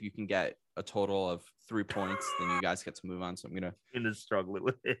satisfy, if you can get a total of 3 points, then you guys get to move on. So I'm gonna struggle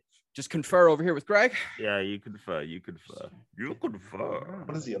with it. just confer over here with Greg. Yeah, you confer.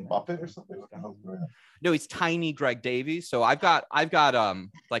 What is he, a Muppet or something? What the hell's going on? No, he's tiny Greg Davies. So I've got like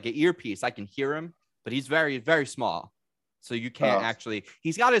an earpiece. I can hear him, but he's very, very small. So you can't actually.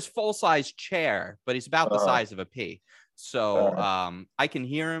 He's got his full size chair, but he's about the size of a pea. So I can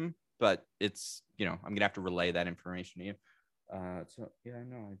hear him, but it's I'm gonna have to relay that information to you. So yeah, I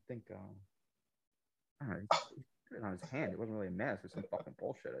know. I think. All right. Put it on his hand. It wasn't really a mask. It's some fucking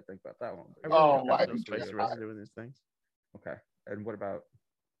bullshit. I think about that one. Oh my spicy residue with these things. Okay. And what about?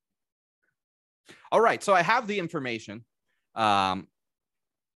 All right. So I have the information.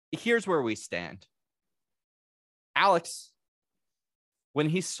 Here's where we stand. Alex, when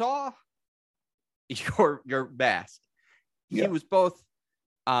he saw your mask, he was both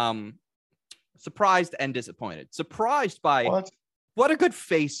surprised and disappointed. Surprised by what a good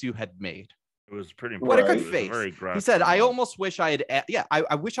face you had made. It was pretty What a good face. He said, I almost wish I had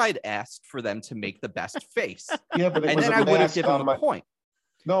I wish I had asked for them to make the best face. Yeah, but and then I would have given him a point.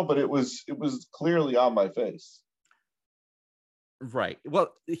 No, but it was clearly on my face. Right.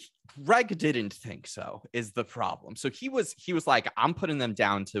 Well, Greg didn't think so is the problem. So he was like, I'm putting them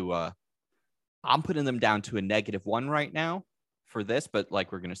down to a -1 right now for this, but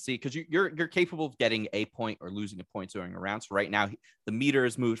like we're gonna see, because you're capable of getting a point or losing a point during a round. So right now the meter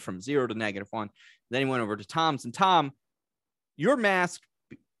has moved from 0 to -1. Then he went over to Tom's, and Tom, your mask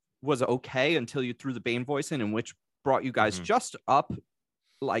was okay until you threw the Bane voice in, and which brought you guys just up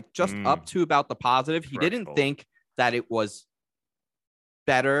to about the positive. He didn't think that it was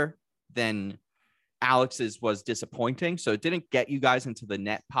better than Alex's was disappointing, so it didn't get you guys into the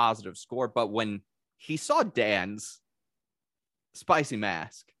net positive score. But when he saw Dan's spicy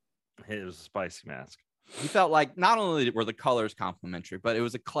mask, it was a spicy mask. He felt like not only were the colors complementary, but it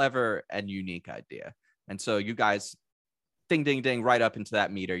was a clever and unique idea. And so you guys, ding, ding, ding, right up into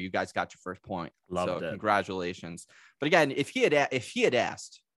that meter. You guys got your first point. Loved it. Congratulations. But again, if he had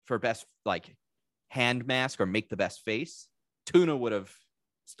asked for best like hand mask or make the best face, Tuna would have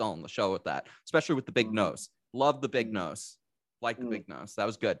stolen the show with that, especially with the big nose. Love the big nose. Like the big nose. That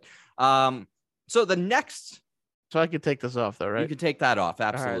was good. So the next. So I could take this off, though, right? You could take that off.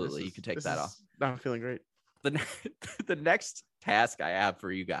 Absolutely. Right, you could take that off. I'm feeling great. The next task I have for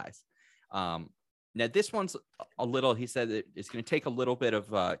you guys. Now, this one's a little, he said it's going to take a little bit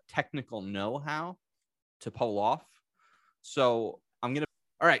of technical know-how to pull off. So I'm going to.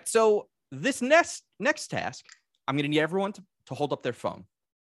 All right. So this next task, I'm going to need everyone to hold up their phone.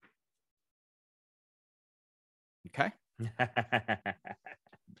 Okay.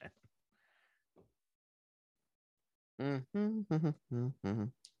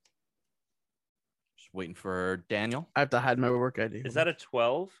 Just waiting for Daniel. I have to hide my work ID. Is that a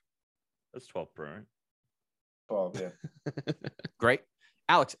 12? That's 12 Pro, right? 12, yeah. Great.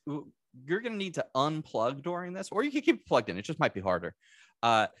 Alex, you're going to need to unplug during this, or you can keep it plugged in. It just might be harder.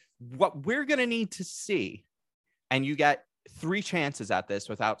 What we're going to need to see, and you get 3 chances at this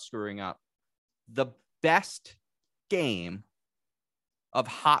without screwing up, the best game of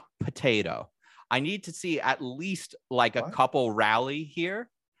hot potato. I need to see at least like a couple rally here.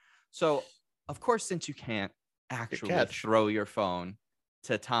 So, of course, since you can't actually throw your phone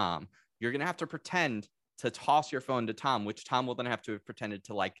to Tom, you're going to have to pretend to toss your phone to Tom, which Tom will then have to have pretended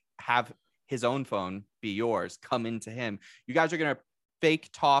to like have his own phone be yours, come into him. You guys are going to fake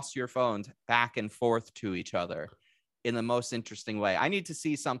toss your phones back and forth to each other in the most interesting way. I need to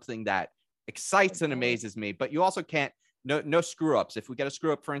see something that excites and amazes me, but you also can't, no screw ups. If we get a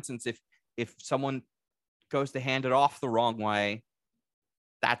screw up, for instance, if someone goes to hand it off the wrong way,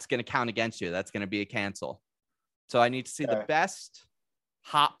 that's going to count against you. That's going to be a cancel. So I need to see the best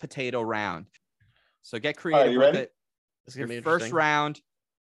hot potato round. So get creative with it. It's going to be first round.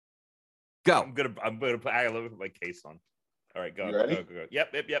 Go. I'm gonna put I put my case on. All right, go. You ready? Go.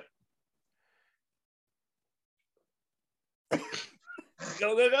 Yep.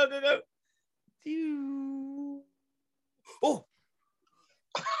 Go. Oh.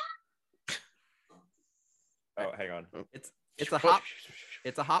 Oh, hang on. It's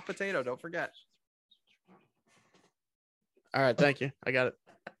a hot potato. Don't forget. All right, thank you. I got it.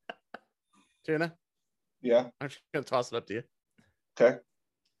 Tuna? Yeah. I'm just gonna toss it up to you. Okay.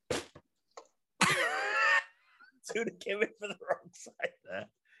 Tuna came in for the wrong side.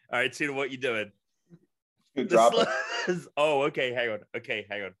 All right, Tina, what you doing? Good drop it. Oh, okay. Hang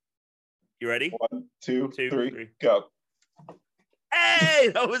on. You ready? 1, 2, Two, 3, three. go. Hey,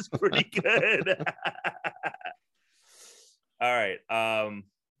 that was pretty good. All right. I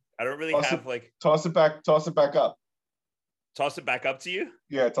don't really have like Toss it back up. toss it back up to you.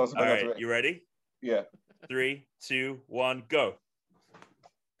 Yeah, toss it All back up to right, me. you ready? Yeah. 3, 2, 1, go.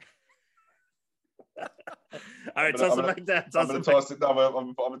 All right, toss it back down. I'm gonna toss it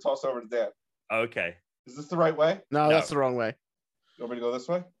over to Dan. Okay. Is this the right way? No, that's the wrong way. You want me to go this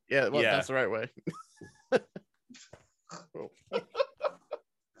way? Yeah, well, Yeah. that's the right way.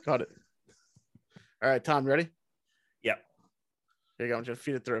 Got it. All right, Tom, ready? Yep. Here you go. I'm just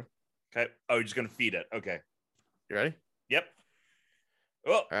feed it through. Okay. Oh, you're just gonna feed it. Okay. You ready? Yep.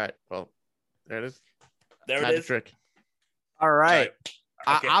 Oh, All right. Well, there it is. there it Magic is. trick. All right.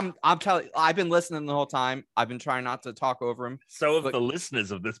 Okay. I'm telling. I've been listening the whole time. I've been trying not to talk over him. So have Look- the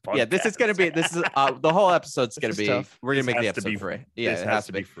listeners of this podcast. Yeah, this is the whole episode's gonna This be. is tough. We're gonna This make the has to episode be free. Yeah, This it has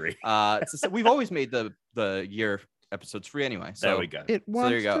to be free. We've always made the year episodes free anyway. So There we go. It So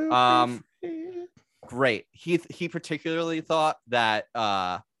there you wants go. to be free. Great. He particularly thought that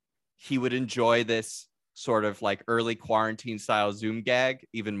he would enjoy this sort of like early quarantine style Zoom gag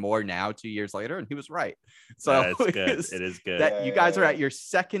even more now 2 years later, and he was right. So Yeah, it's good. It is good. that you guys are at your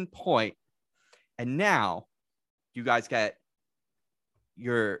second point, and now you guys get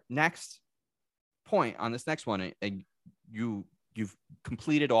your next point on this next one, and you've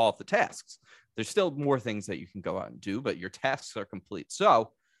completed all of the tasks. There's still more things that you can go out and do, but your tasks are complete.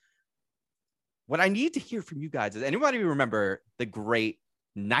 So what I need to hear from you guys is, anybody remember the great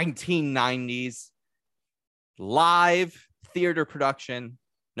 1990s live theater production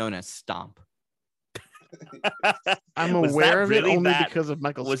known as Stomp? I'm Was aware that of really it only that- because of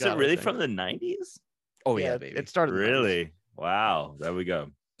Michael Was Scott. it I really think. from the 90s? Oh yeah, baby. It started. in the 90s. Really? Wow. There we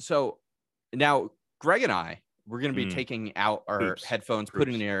go. So now Greg and I, we're going to be Mm. taking out our Hoops. headphones,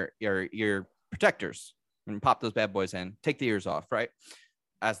 putting in your ear protectors, and pop those bad boys in. Take the ears off, right?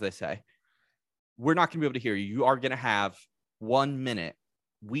 As they say. We're not going to be able to hear you. You are going to have 1 minute.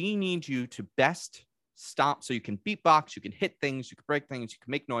 We need you to best stomp, so you can beatbox, you can hit things, you can break things, you can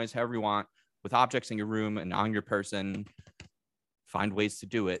make noise however you want with objects in your room and on your person. Find ways to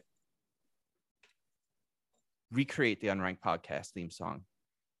do it. Recreate the Unranked Podcast theme song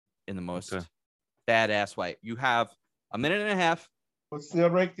in the most badass way. You have a minute and a half. What's the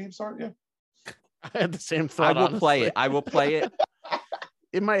unranked theme song? Yeah. I had the same thought. I will play honestly. it. I will play it.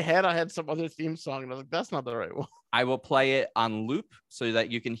 In my head, I had some other theme song, and I was like, "That's not the right one." I will play it on loop so that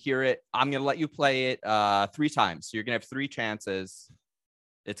you can hear it. I'm going to let you play it 3 times. So you're going to have 3 chances.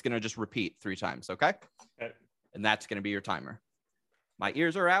 It's going to just repeat 3 times. Okay. Okay. And that's going to be your timer. My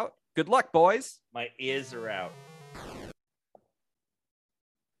ears are out. Good luck, boys. My ears are out.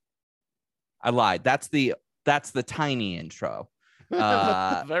 I lied. That's the tiny intro.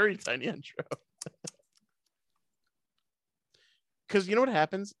 Very tiny intro. Because you know what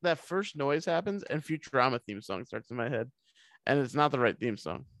happens? That first noise happens, and Futurama theme song starts in my head, and it's not the right theme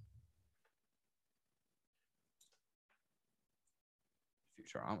song.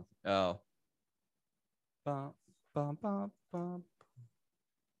 Futurama. Oh. Bum, bum, bum, bum.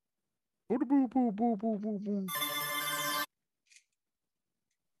 Boo, boo, boo, boo, boo, boo, boo.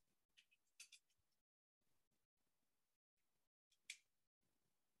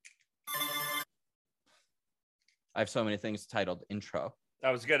 I have so many things titled intro.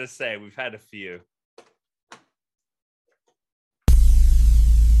 I was going to say, we've had a few.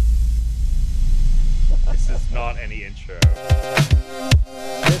 This is not any intro.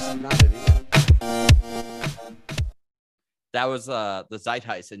 This is not it either. That was the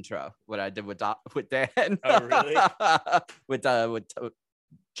Zeitgeist intro. What I did with Dan. Oh, really? with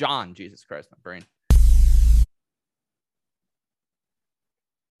John. Jesus Christ, my brain.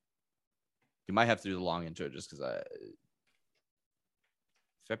 You might have to do the long intro just because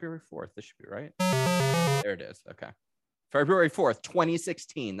February 4th. This should be right. There it is. Okay. February 4th,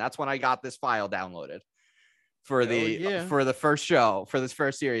 2016. That's when I got this file downloaded for the first show, for this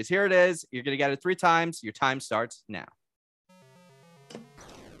first series. Here it is. You're gonna get it 3 times. Your time starts now.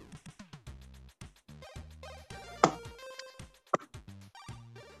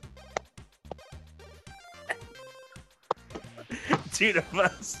 Dude,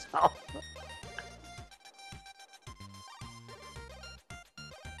 stop.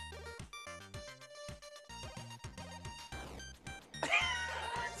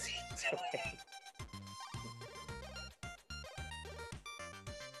 What's he doing?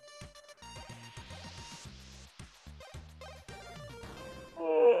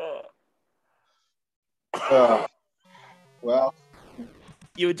 Well,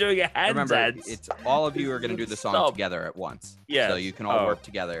 You were doing a hand Remember, dance. it's all of you are going to do the song Stop. together at once. Yes. So you can all Oh. work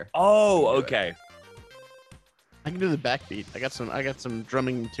together. Oh, You can do it. okay. I can do the backbeat. I got some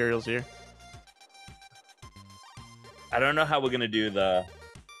drumming materials here. I don't know how we're gonna do the.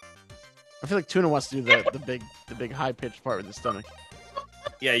 I feel like Tuna wants to do the big high pitched part with the stomach.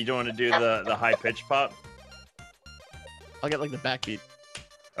 Yeah, you don't want to do the high pitch part. I'll get like the backbeat.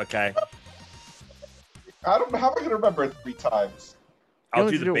 Okay, I don't. How am I gonna remember it 3 times? I'll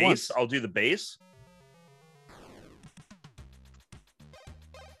only do have to the do it bass. once. I'll do the bass.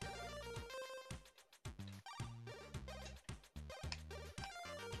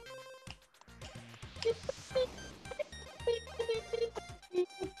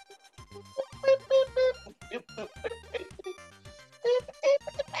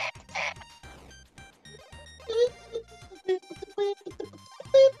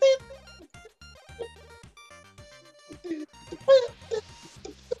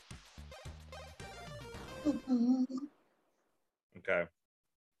 Okay.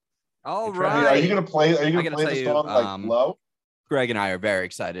 All Good try. I mean, right. are you gonna play? Are you I gonna gotta play tell the you, song like low? Greg and I are very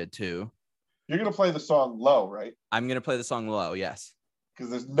excited too. You're gonna play the song low, right? I'm going to play the song low. Yes. Because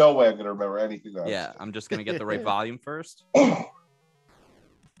there's no way I'm gonna remember anything. That Yeah. I'm just going to get the right volume first. I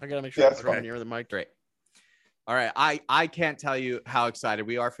gotta make sure Yeah, I that's put it fine. near the mic. Great. All right. I can't tell you how excited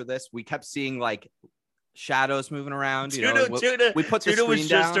we are for this. We kept seeing like shadows moving around. You know, Tuna we put the Tuna was screen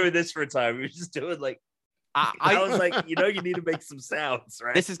just down. doing this for a time. We were just doing like. I I was like, you need to make some sounds,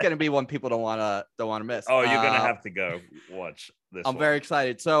 right? this is going to be one people don't want to miss. Oh, you're gonna have to go watch this. I'm one. very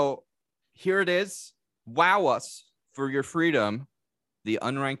excited. So here it is. Wow us for your freedom. The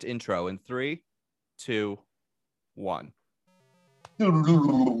unranked intro in 3, 2, 1.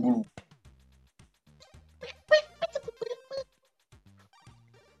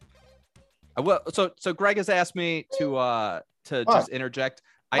 I will. So Greg has asked me to just interject.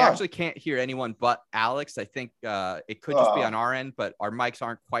 I Huh. actually can't hear anyone but Alex. I think it could just be Oh. on our end, but our mics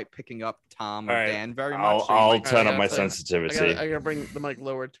aren't quite picking up Tom or All right. Dan very much. I'll, so you I'll might- turn I up my gotta- sensitivity. I gotta bring the mic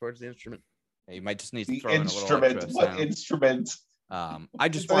lower towards the instrument. you might just need to The throw in a little instrument. extra What sound. instrument? I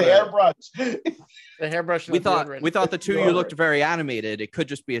just It's an want to. airbrush. The hairbrush. And We the thought deodorant. the two of you looked very animated. It could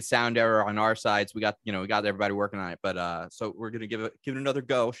just be a sound error on our sides. We got everybody working on it, but so we're gonna give it another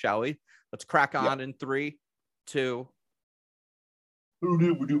go, shall we? Let's crack on in 3, 2.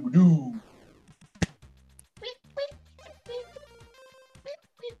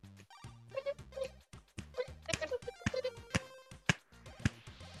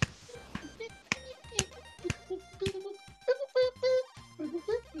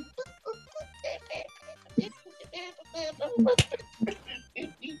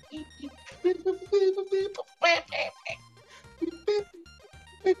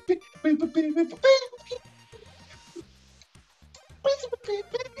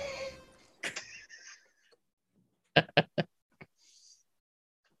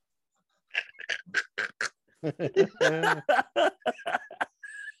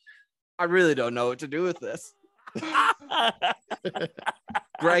 I really don't know what to do with this.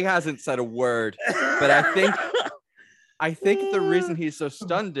 Greg hasn't said a word, but I think the reason he's so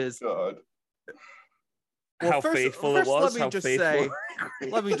stunned is God. well, how first- faithful first it was. let me How just faithful. say-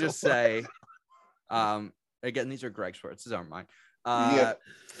 let me just say, again, these are Greg's words, these aren't mine. Yeah.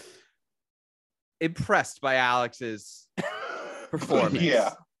 Impressed by Alex's performance.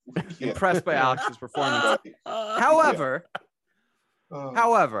 Yeah. Impressed by Alex's performance. Right. However, Oh.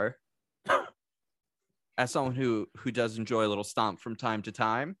 However, as someone who does enjoy a little stomp from time to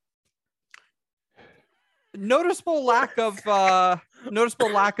time, noticeable lack of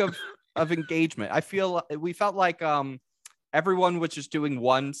engagement. I feel we felt like everyone was just doing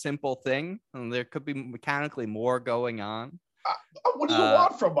one simple thing, and there could be mechanically more going on. What do you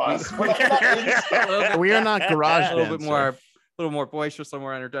want from us? We're not A little bit- We are not garage a little bit band, more, sir. a little more boisterous, a little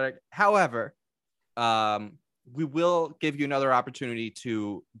more energetic. However, we will give you another opportunity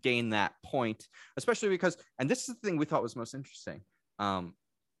to gain that point, especially because, and this is the thing we thought was most interesting.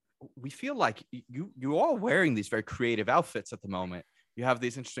 We feel like you all wearing these very creative outfits at the moment. You have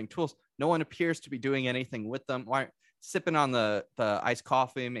these interesting tools. No one appears to be doing anything with them. Why sipping on the iced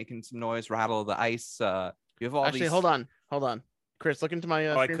coffee, making some noise, rattle the ice. You have all Actually, these. hold on. Chris, look into my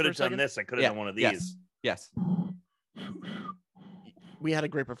Oh, I screen could for a have done second. this. I could have Yeah, done one of yes. these. Yes. We had a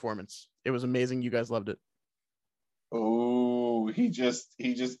great performance. It was amazing. You guys loved it. Oh, he just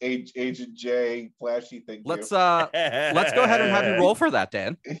Agent J flashy thing. Let's go ahead and have you roll for that,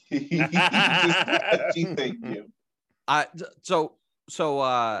 Dan. He just flashy thing you. So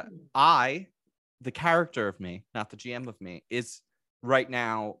I, the character of me, not the GM of me, is right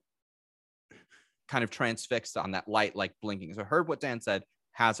now kind of transfixed on that light, like blinking. So I heard what Dan said.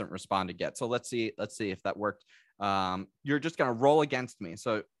 hasn't responded yet. So let's see if that worked. You're just gonna roll against me.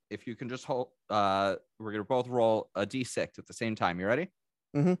 So if you can just hold, we're gonna both roll a d6 at the same time. You ready?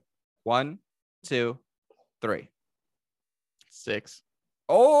 Mm-hmm. 1, 2, 3. 6.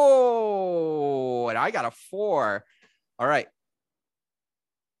 Oh, and I got a 4. All right.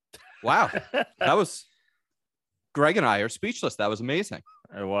 Wow, that was. Greg and I are speechless. That was amazing.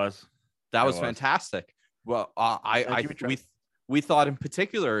 It was. That was fantastic. Well, we thought in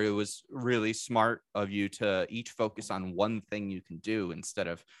particular it was really smart of you to each focus on one thing you can do instead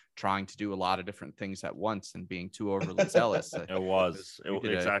of trying to do a lot of different things at once and being too overly zealous. It was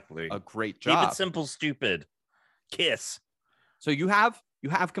exactly a great job. Keep it simple, stupid. Kiss. So you have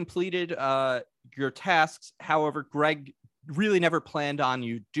completed your tasks. However, Greg really never planned on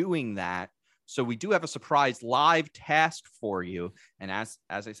you doing that. So we do have a surprise live task for you. And as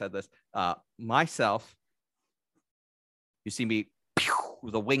I said this, myself, you see me,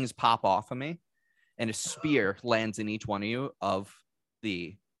 the wings pop off of me, and a spear lands in each one of you of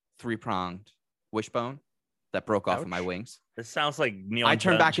the 3-pronged wishbone that broke off of my wings. This sounds like Neon. I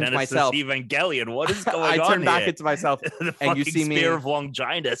turn back into myself. Evangelion. What is going on? I turn back into myself, and you see me. Spear of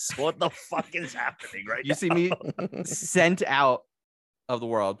Longinus. What the fuck is happening right now? You see me sent out of the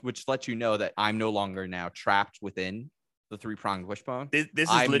world, which lets you know that I'm no longer now trapped within the 3-pronged wishbone. This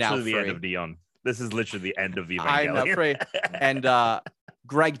is literally the end of Neon. This is literally the end of Evangelion. I'm now free. And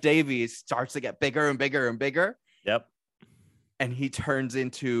Greg Davies starts to get bigger and bigger and bigger. Yep. And he turns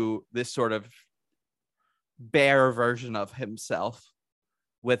into this sort of bear version of himself.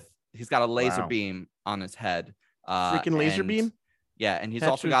 He's got a laser beam on his head. Freaking laser beam? Yeah, and he's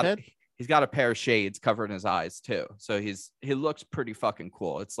also got a pair of shades covering his eyes too. So he looks pretty fucking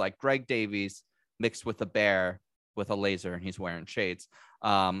cool. It's like Greg Davies mixed with a bear with a laser, and he's wearing shades.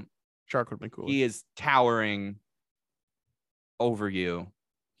 Shark would be cool. He is towering over you.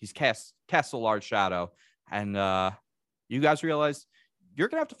 He's cast a large shadow, and you guys realize you're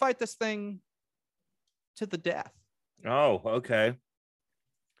gonna have to fight this thing to the death. Oh, okay.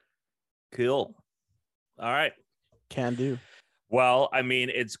 Cool. All right. Can do. Well, I mean,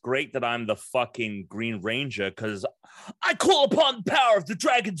 it's great that I'm the fucking Green Ranger because I call upon the power of the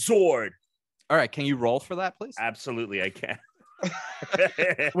Dragon Sword. All right, can you roll for that, please? Absolutely, I can.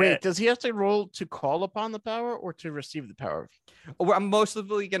 Wait, does he have to roll to call upon the power or to receive the power? Well, I'm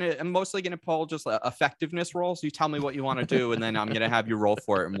mostly gonna pull just effectiveness rolls. You tell me what you want to do, and then I'm gonna have you roll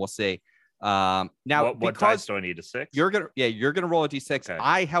for it, and we'll see. Now, what dice do I need? A 6? You're gonna roll a d6. Okay.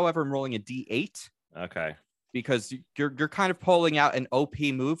 I, however, am rolling a d8. Okay. Because you're kind of pulling out an OP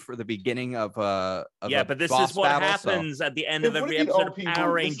move for the beginning of but this is what happens at the end of every episode of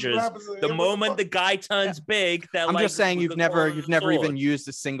Power Rangers. The moment the guy turns big, I'm just saying you've never even used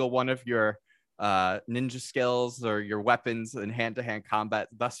a single one of your ninja skills or your weapons in hand-to-hand combat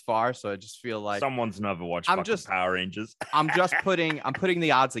thus far. So I just feel like someone's never watched Power Rangers. I'm putting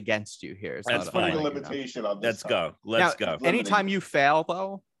the odds against you here. That's putting a limitation on this. Let's go. Anytime you fail,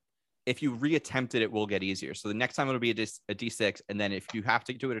 though, if you reattempt it, it will get easier. So the next time it'll be a D6, and then if you have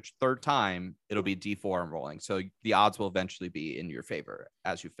to do it a third time, it'll be D4 and rolling. So the odds will eventually be in your favor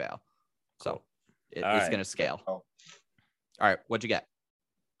as you fail. So it's going to scale. All right, what'd you get?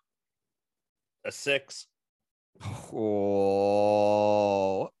 A 6.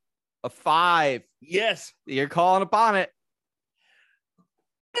 Oh, a 5. Yes, you're calling upon it.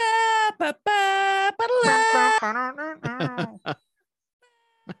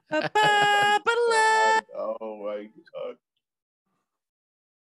 Oh my god.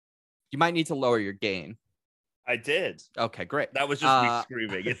 You might need to lower your gain. I did. Okay, great. That was just me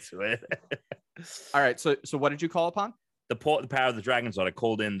screaming into it. All right, so what did you call upon? The power of the Dragon Zord. I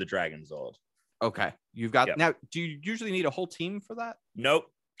called in the Dragon Zord. Okay, you've got now. Do you usually need a whole team for that? Nope,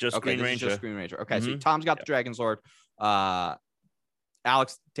 just Green Ranger. Just Green Ranger. Okay, so Tom's got the Dragon Zord.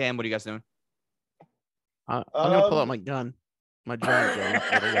 Alex, Dan, what are you guys doing? I'm gonna pull out my gun. My giant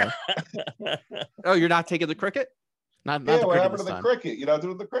gun. Oh, you're not taking the cricket? Not what happened to the cricket? You're not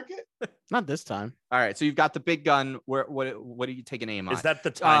doing the cricket? Not this time. All right, so you've got the big gun. What do you take an aim on? Is that the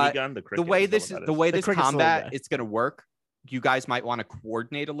tiny gun? The cricket. The way this combat it's gonna work. You guys might want to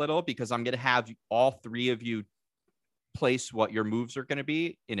coordinate a little because I'm gonna have all 3 of you place what your moves are gonna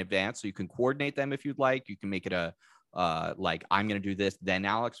be in advance, so you can coordinate them if you'd like. You can make it a like I'm gonna do this, then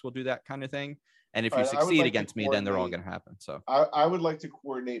Alex will do that kind of thing. And if you succeed against me, then they're all going to happen. So I would like to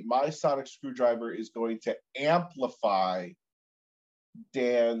coordinate. My sonic screwdriver is going to amplify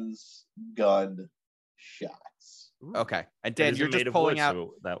Dan's gun shots. Okay. And Dan, you're just pulling out.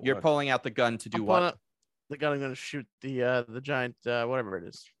 You're pulling out the gun to do what? The gun I'm going to shoot the giant whatever it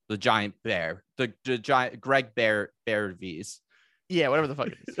is. The giant bear. The giant Greg Bear V's. Yeah, whatever the fuck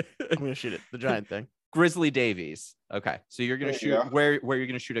it is. I'm gonna shoot it. The giant thing. Grizzly Davies. Okay, so you're gonna There you shoot go. where you're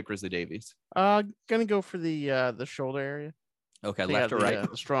gonna shoot at Grizzly Davies. Gonna go for the shoulder area. Okay, Take left out or right?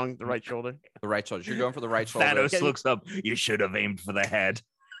 the right shoulder. The right shoulder. You're going for the right shoulder. Thanos looks up. You should have aimed for the head.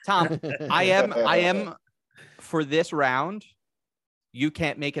 Tom, I am for this round. You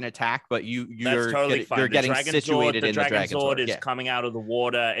can't make an attack, but you're totally fine. you're The getting Dragon situated Zord, in the Dragon Zord. Zord. Is coming out of the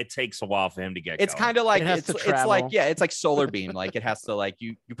water. It takes a while for him to get. It's going. kind of like It has to it's like travel. it's like solar beam. Like it has to like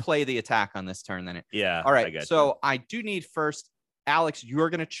you play the attack on this turn, then it. Yeah. All I right. got So you. I do need first, Alex. You're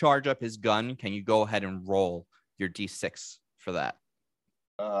gonna charge up his gun. Can you go ahead and roll your d6 for that?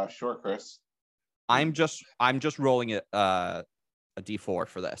 Sure, Chris. I'm just rolling it a d4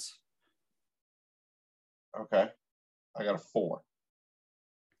 for this. Okay. I got a 4.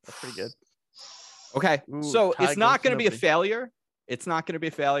 That's pretty good. Okay. Ooh, So tie it's not goes to going to be a nobody. failure. It's not going to be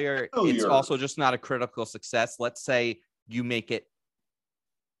a failure. It's Failure. also just not a critical success. Let's say you make it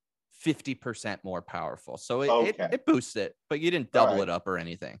 50% more powerful. So Okay. it boosts it, but you didn't All double right. it up or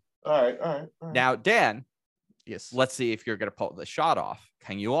anything. All right. Now, Dan, Yes. let's see if you're going to pull the shot off.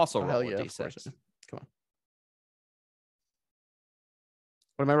 Can you also Oh, roll hell a yeah, of d6? course. Come on.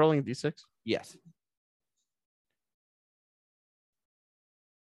 What am I rolling? A D6? Yes.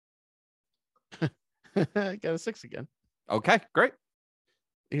 I got a 6 again. Okay, great.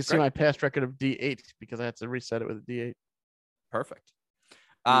 You can see Great. my past record of D8 because I had to reset it with a D8. Perfect.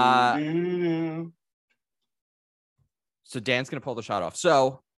 Do-do-do-do. So Dan's going to pull the shot off.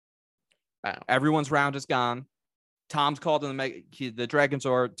 So Wow. everyone's round is gone. Tom's called in the Dragon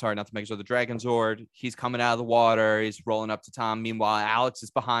Zord. Sorry, not the Megazord, the Dragon Zord. He's coming out of the water. He's rolling up to Tom. Meanwhile, Alex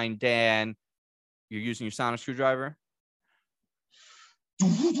is behind Dan. You're using your sonic screwdriver.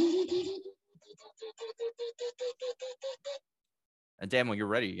 And Dan, when you're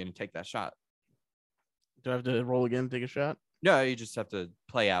ready, you're going to take that shot. Do I have to roll again, take a shot? No, you just have to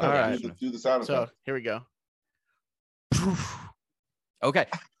play out. All the right. action. Do the sound So effect. here we go. Okay.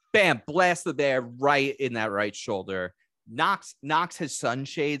 Bam, blast the bear right in that right shoulder. Knocks his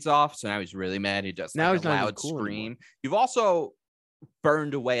sunshades off. So now he's really mad. He does Now like he's a not even loud cool scream. anymore. You've also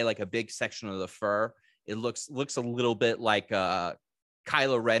burned away like a big section of the fur. It looks a little bit like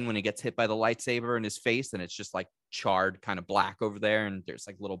Kylo Ren when he gets hit by the lightsaber in his face, and it's just like charred kind of black over there. And there's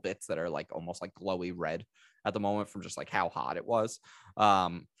like little bits that are like almost like glowy red at the moment from just like how hot it was.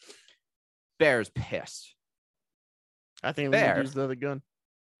 Bear's pissed. I think I'm Bear. going to use the other gun.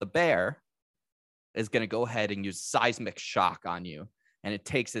 The bear is going to go ahead and use seismic shock on you. And it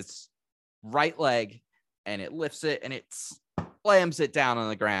takes its right leg and it lifts it and it slams it down on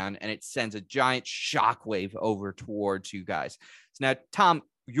the ground and it sends a giant shock wave over towards you guys. So now, Tom,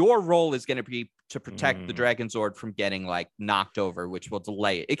 your role is going to be to protect the Dragon Zord from getting like knocked over, which will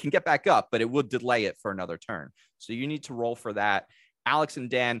delay it. It can get back up, but it would delay it for another turn. So you need to roll for that. Alex and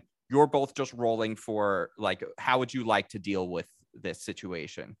Dan, you're both just rolling for like, how would you like to deal with this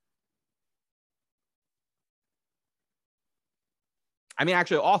situation? I mean,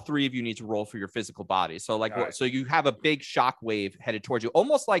 actually, all three of you need to roll for your physical body. So, like, All right. so you have a big shock wave headed towards you,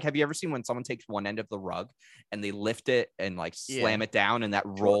 almost like, have you ever seen when someone takes one end of the rug and they lift it and like slam it down and that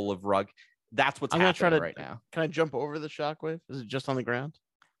roll of rug? That's what's I'm gonna happening try to- right now. Can I jump over the shockwave? Is it just on the ground?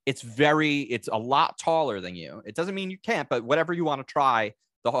 It's a lot taller than you. It doesn't mean you can't, but whatever you want to try,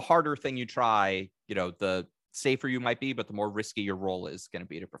 the harder thing you try, you know, the safer you might be, but the more risky your roll is going to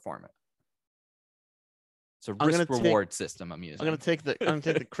be to perform it. So I'm gonna risk reward system I'm using. I'm gonna take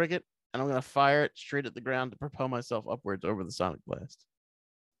the cricket and I'm gonna fire it straight at the ground to propel myself upwards over the sonic blast.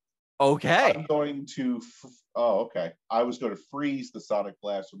 Okay. I'm going to. Oh, okay. I was going to freeze the sonic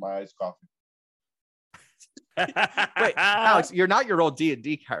blast with my iced coffee. Wait, Alex, you're not your old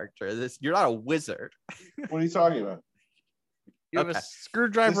D&D character. You're not a wizard. What are you talking about? You have Okay. a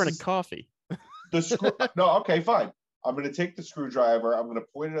screwdriver This and is- a coffee. The screw. No, okay, fine. I'm going to take the screwdriver. I'm going to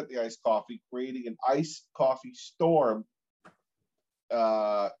point it at the iced coffee, creating an iced coffee storm,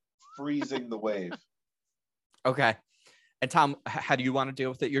 freezing the wave. Okay. And Tom, how do you want to deal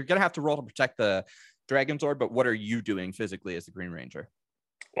with it? You're going to have to roll to protect the Dragon Zord, but what are you doing physically as the Green Ranger?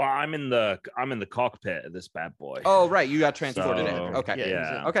 Well, I'm in the cockpit of this bad boy. Oh, right. You got transported in. So, Okay. Yeah, yeah.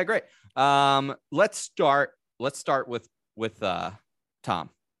 he's in. Okay, great. Let's start with Tom.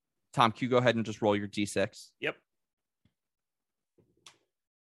 Tom, can you go ahead and just roll your D6? Yep.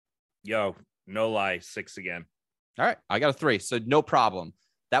 Yo, no lie, 6 again. All right. I got a 3, so no problem.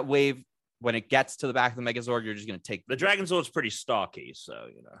 That wave, when it gets to the back of the Megazord, you're just going to take The Dragon Zord's pretty stocky, so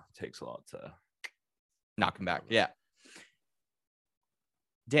you know, it takes a lot to knock him back. Yeah.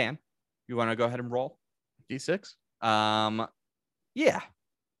 Dan, you want to go ahead and roll? D6. Yeah.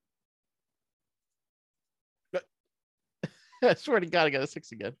 I swear to God, I got a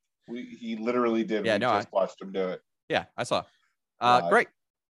 6 again. He literally did. Yeah, We just watched him do it. Yeah, I saw. Live. Great.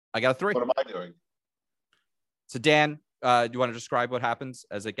 I got a 3. What am I doing? So Dan, do you want to describe what happens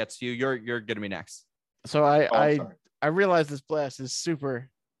as it gets to you? You're gonna be next. So I'm I sorry. realize this blast is super,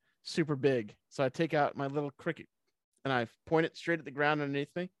 super big. So I take out my little cricket and I point it straight at the ground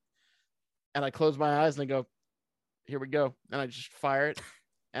underneath me. And I close my eyes and I go, here we go. And I just fire it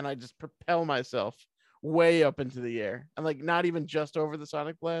and I just propel myself way up into the air. And like not even just over the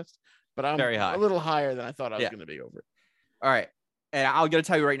sonic blast, but I'm Very high. a little higher than I thought I was going to be over it. All right. And I'm going to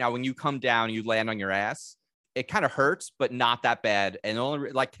tell you right now, when you come down, you land on your ass, it kind of hurts, but not that bad. And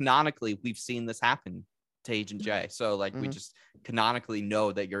only like canonically, we've seen this happen to Agent J. So like we just canonically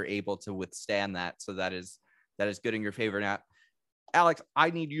know that you're able to withstand that. So that is good in your favor. Now, Alex, I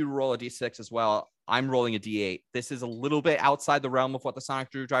need you to roll a D6 as well. I'm rolling a D8. This is a little bit outside the realm of what the Sonic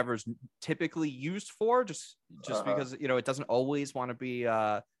Screwdriver is typically used for, just because, you know, it doesn't always want to be.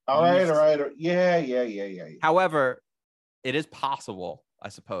 All right. Yeah. However, it is possible, I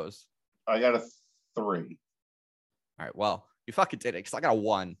suppose. I got a 3. All right. Well, you fucking did it because I got a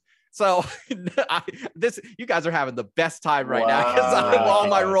 1. So you guys are having the best time right now because all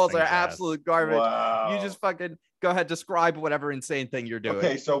my rolls are absolute garbage. Wow. You just fucking go ahead, describe whatever insane thing you're doing.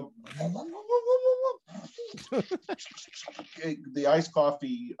 Okay, so the iced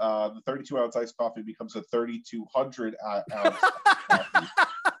coffee, the 32-ounce iced coffee becomes a 3,200 ounce coffee.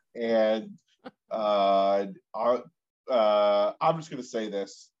 And I'm just going to say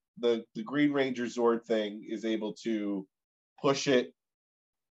this. The Green Ranger Zord thing is able to push it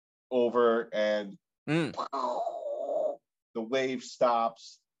over and the wave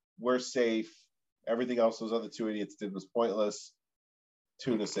stops. We're safe. Everything else those other 2 idiots did was pointless.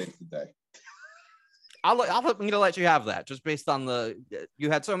 Tuna saved the day. I'm going to let you have that just based on you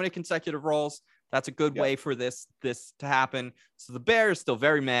had so many consecutive rolls. That's a good way for this to happen. So the bear is still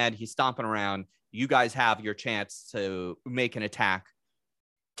very mad. He's stomping around. You guys have your chance to make an attack.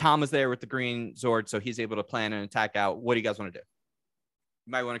 Tom is there with the green Zord, so he's able to plan an attack out. What do you guys want to do?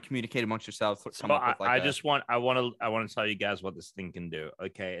 You might want to communicate amongst yourselves. So I want to tell you guys what this thing can do.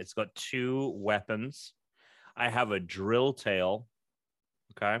 Okay, it's got 2 weapons. I have a drill tail.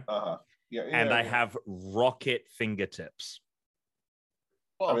 Okay. And I have rocket fingertips.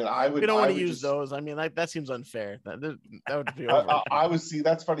 Well, I mean, we don't want to use those. I mean, that seems unfair. That would be over. I was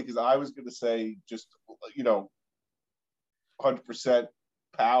that's funny because I was going to say just 100%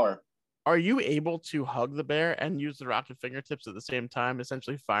 power. Are you able to hug the bear and use the rocket fingertips at the same time,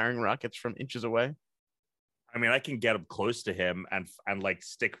 essentially firing rockets from inches away? I mean, I can get up close to him and like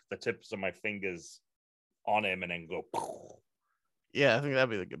stick the tips of my fingers on him and then go. Yeah, I think that'd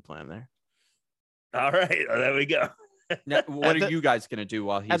be the good plan there. All right, there we go. Now, what are you guys gonna do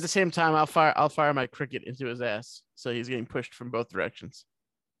while he's at the same time? I'll fire my cricket into his ass, so he's getting pushed from both directions.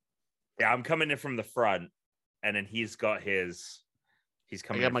 Yeah, I'm coming in from the front, and then he's got his. He's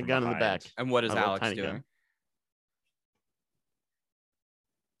coming. I got my gun in the back. And what is Alex doing?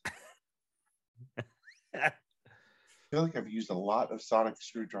 I feel like I've used a lot of Sonic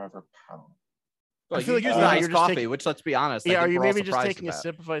Screwdriver power. Well, I feel like you're iced coffee, which, let's be honest. Yeah, are you maybe just taking a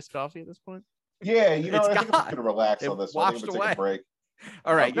sip of iced coffee at this point? Yeah, I think I'm just gonna relax on this one. I'm gonna take a break.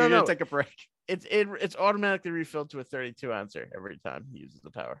 All right, you're gonna take a break. It's automatically refilled to a 32 ouncer every time he uses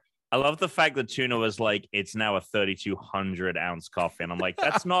the power. I love the fact that Tuna was like, it's now a 3,200 ounce coffee. And I'm like,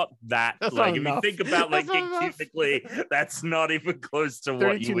 that's not that. That's like, not if you think about like technically, that's not even close to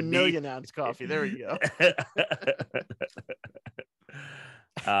what you would need. 32 million ounce coffee. There we go.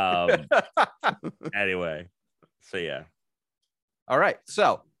 Anyway, so yeah. All right.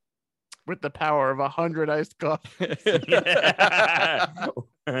 So with the power of 100 iced coffee.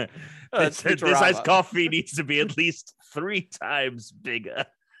 This iced coffee needs to be at least 3 times bigger.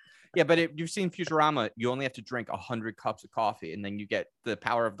 Yeah, but you've seen Futurama. You only have to drink 100 cups of coffee, and then you get the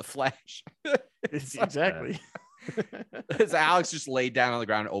power of the Flash. Exactly. So Alex just laid down on the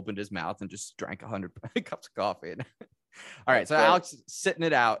ground, opened his mouth, and just drank 100 cups of coffee. All right, so Alex is sitting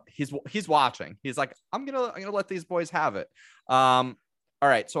it out. He's watching. He's like, I'm gonna let these boys have it. All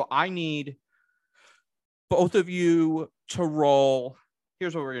right, so I need both of you to roll.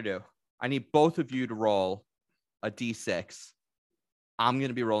 Here's what we're gonna do. I need both of you to roll a D6. I'm going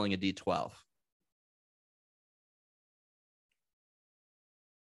to be rolling a D12.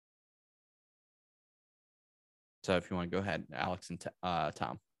 So if you want to go ahead, Alex and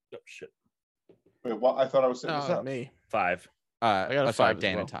Tom. Oh, shit. Wait, what? I thought I was saying this up. Me. 5. I got a 5.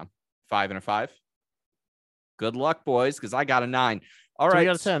 Dan well. and Tom. 5 and a 5. Good luck, boys, because I got a 9. All so right. We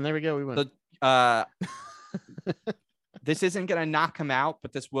got a 10. There we go. We win. This isn't going to knock him out,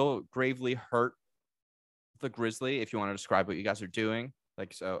 but this will gravely hurt the Grizzly if you want to describe what you guys are doing.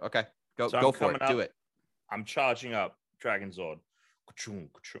 Like, so, okay, go So I'm go for coming it. up. Do it. I'm charging up Dragon Zord.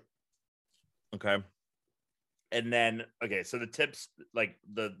 Okay. And then, okay, so the tips, like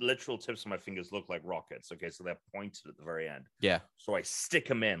the literal tips of my fingers look like rockets. Okay, so they're pointed at the very end. Yeah. So I stick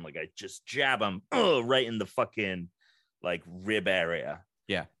them in, like I just jab them right in the fucking like rib area.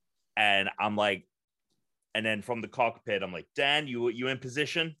 Yeah. And I'm like, and then from the cockpit, I'm like, Dan, you in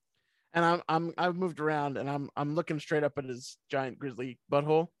position? And I've moved around and I'm looking straight up at his giant grizzly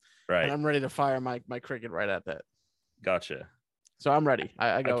butthole. Right. And I'm ready to fire my cricket right at that. Gotcha. So I'm ready.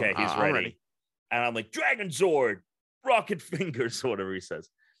 I go, okay, he's I'm ready. And I'm like, Dragon Zord, rocket fingers, or whatever he says.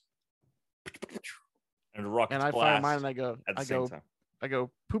 And the rockets And I blast fire mine and I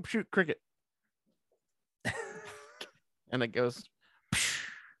go, poop shoot cricket. And it goes.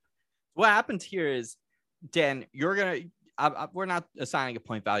 What happened here is, Dan, you're gonna. We're not assigning a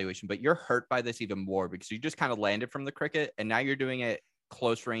point valuation, but you're hurt by this even more because you just kind of landed from the cricket, and now you're doing it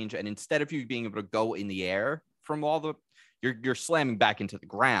close range. And instead of you being able to go in the air from all the, you're slamming back into the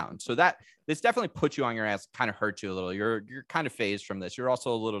ground. So this definitely puts you on your ass, kind of hurt you a little. You're kind of phased from this. You're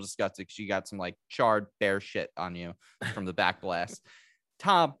also a little disgusted because you got some like charred bear shit on you from the back blast.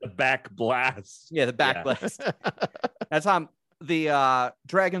 Tom, the back blast. Yeah, the back blast. That's Tom. The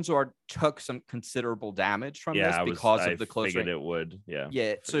Dragon Zord took some considerable damage from this because of the close range. It would,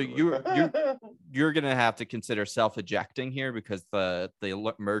 yeah. So you're gonna have to consider self-ejecting here because the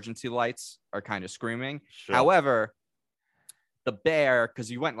emergency lights are kind of screaming. Sure. However, the bear,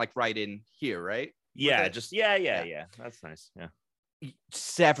 because you went like right in here, right? Yeah, yeah. That's nice. Yeah.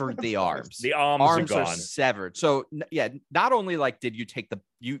 Severed the arms. The arms are gone. Severed. So yeah, not only like did you take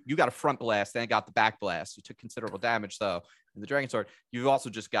you got a front blast, then got the back blast. You took considerable damage though. In the Dragon Zord, you've also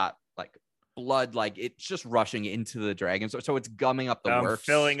just got like blood, like it's just rushing into the Dragon Zord, so it's gumming up the works.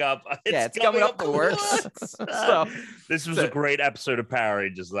 Filling up. It's gumming up the works. So this was a great episode of Power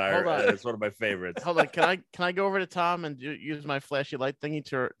Rangers. It's one of my favorirs. Hold on, can I go over to Tom and use my flashy light thingy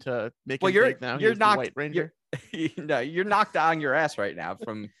to make? Well, you're not White Ranger. You're knocked on your ass right now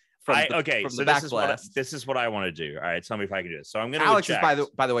from the back blast. This is what I want to do. All right, tell me if I can do this. So I'm gonna. Alex is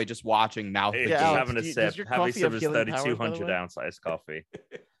by the way just watching mouth. Having a sip. Having a sip of 3,200 ounce iced coffee.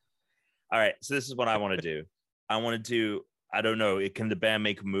 All right, so this is what I want to do. I want to do. I don't know. Can the bear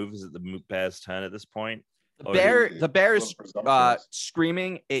make a move? Is it the bear's turn at this point? The bear is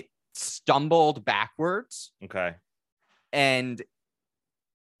screaming. It stumbled backwards. Okay. And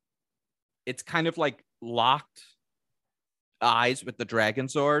it's kind of like locked eyes with the Dragon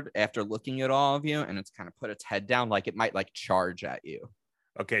Zord after looking at all of you, and it's kind of put its head down like it might like charge at you.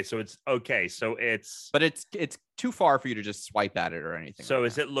 Okay, so it's but it's too far for you to just swipe at it or anything. So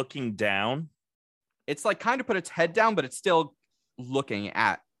is it looking down? It's like kind of put its head down, but it's still looking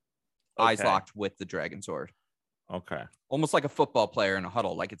at eyes locked with the Dragon Zord. Okay. Almost like a football player in a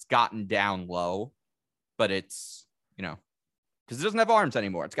huddle. Like it's gotten down low, but it's, because it doesn't have arms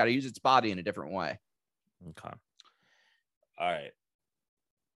anymore. It's got to use its body in a different way. Okay. All right.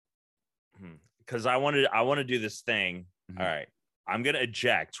 Because I want to do this thing. Mm-hmm. All right. I'm gonna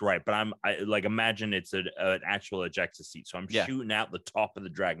eject, right? But I imagine it's an actual ejector seat. So I'm shooting out the top of the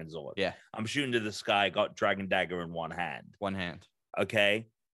Dragon Zord. Yeah. I'm shooting to the sky. Got Dragon Dagger in one hand. Okay.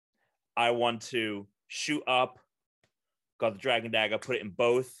 I want to shoot up. Got the Dragon Dagger. Put it in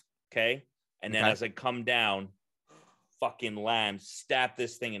both. Okay. And then as I come down, fucking land, stab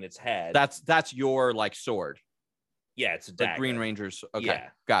this thing in its head. That's your like sword. Yeah, it's a dagger. The Green Rangers. Okay. Yeah,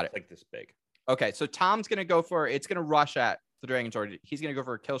 got it. It's like this big. Okay, so Tom's gonna go for it's gonna rush at the Dragon Zord. He's gonna go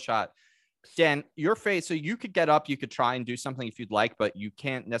for a kill shot. Dan, your face. So you could get up, you could try and do something if you'd like, but you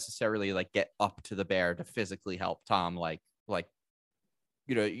can't necessarily like get up to the bear to physically help Tom.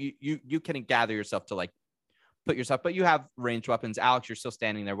 You can gather yourself to like put yourself, but you have ranged weapons. Alex, you're still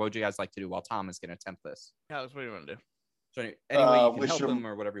standing there. What would you guys like to do while Tom is gonna attempt this? Alex, what do you want to do? So anyway, you can help him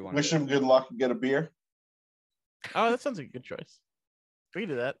or whatever you want. Wish him good luck and get a beer. Oh, that sounds like a good choice. We can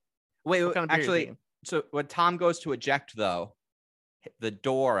do that. Wait, actually, so when Tom goes to eject, though, the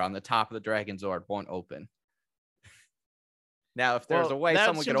door on the top of the Dragon Zord won't open. Now, if there's a way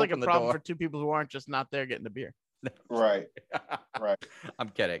someone can open the door. For two people who aren't just not there getting the beer. Right. I'm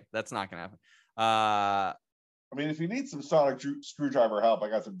kidding. That's not gonna happen. I mean, if you need some sonic screwdriver help, I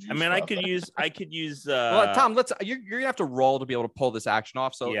got some juice. I mean, I could use. Well, Tom, you're gonna have to roll to be able to pull this action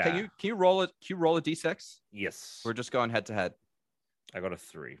off. So can you roll it? Can you roll a d6? Yes. We're just going head to head. I got a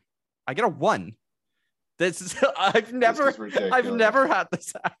 3. I get a 1. This is I've never had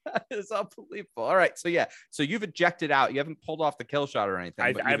this. It's unbelievable. All right, so yeah, so you've ejected out. You haven't pulled off the kill shot or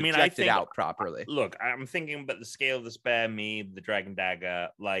anything. But you've ejected out properly. Look, I'm thinking about the scale of the spare, me, the dragon dagger.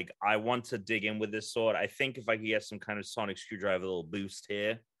 Like, I want to dig in with this sword. I think if I could get some kind of sonic screwdriver little boost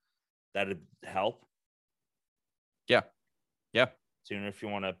here, that'd help. Yeah. Sooner, if you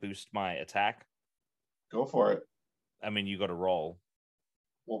want to boost my attack, go for it. I mean, you got to roll.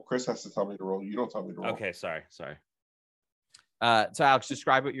 Well, Chris has to tell me to roll. You don't tell me to roll. Okay, sorry. So Alex,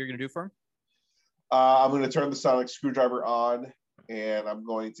 describe what you're going to do for him. I'm going to turn the sonic screwdriver on, and I'm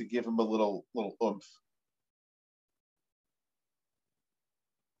going to give him a little oomph.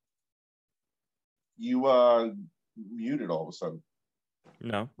 You muted all of a sudden.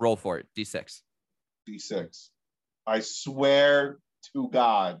 No. Roll for it. D6. D6. I swear to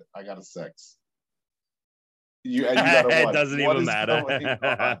God, I got a 6. You got a 1. It doesn't even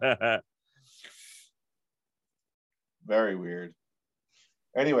matter. Very weird.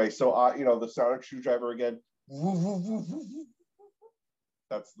 Anyway, so the sonic screwdriver again.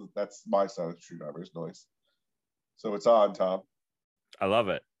 That's my sonic screwdriver's noise. So it's on, Tom. I love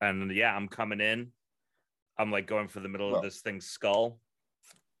it. And yeah, I'm coming in. I'm like going for the middle of this thing's skull.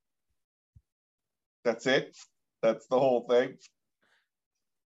 That's it. That's the whole thing.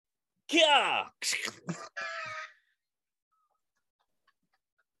 Yeah.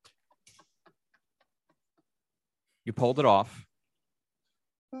 You pulled it off.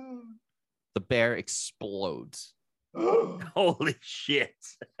 The bear explodes. Holy shit.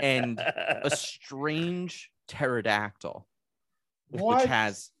 And a strange pterodactyl, What? which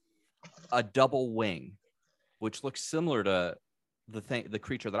has a double wing, which looks similar to the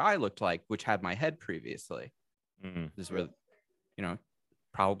creature that I looked like, which had my head previously. This is where,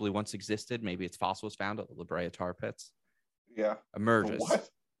 probably once existed. Maybe its fossil was found at the La Brea tar pits. Yeah. Emerges. What?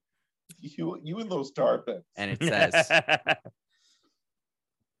 You in those tar pits. And it says,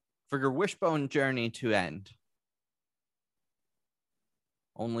 for your wishbone journey to end,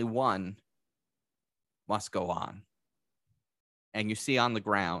 only one must go on. And you see on the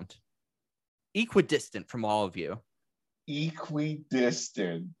ground, equidistant from all of you,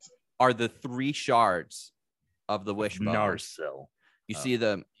 are the 3 shards of the wishbone. Narsil.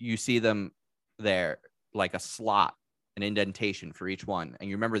 You see them there, like a slot, an indentation for each one. And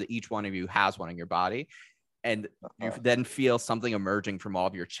you remember that each one of you has one in your body. And you then feel something emerging from all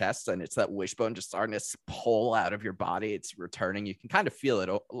of your chests, and it's that wishbone just starting to pull out of your body. It's returning. You can kind of feel it,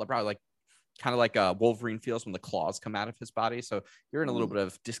 probably kind of like Wolverine feels when the claws come out of his body. So you're in a little bit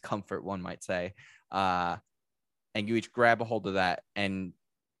of discomfort, one might say. And you each grab a hold of that, and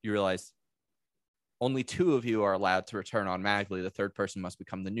you realize only 2 of you are allowed to return automatically. The third person must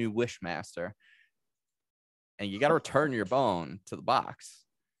become the new Wishmaster. And you got to return your bone to the box,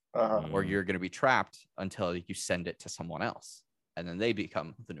 or you're going to be trapped until you send it to someone else, and then they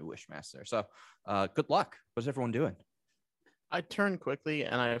become the new Wishmaster. So good luck. What's everyone doing? I turn quickly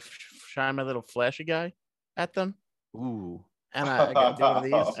and I shine my little flashy guy at them. Ooh. And I got one of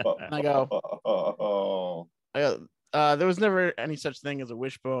these. And I go, there was never any such thing as a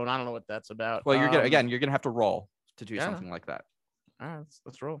wishbone. I don't know what that's about. Well, you're gonna have to roll to do something like that. All right,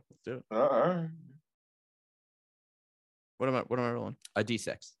 let's roll. Let's do it. All right. What am I rolling? A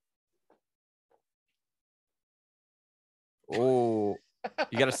D6. Oh,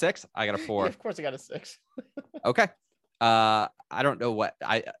 you got a 6? I got a 4. Yeah, of course I got a 6. Okay. I don't know what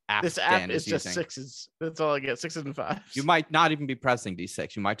this app is just using. 6s. That's all I get. 6s and 5s. You might not even be pressing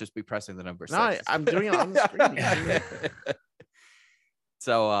D6. You might just be pressing the number 6. No, I'm doing it on the screen.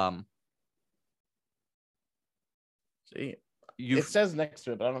 So see, it says next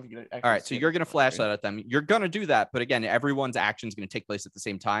to it, but I don't know if you can actually. All right, so you're gonna flash that at them. You're gonna do that, but again, everyone's action is gonna take place at the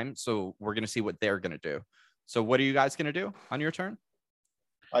same time. So we're gonna see what they're gonna do. So what are you guys gonna do on your turn?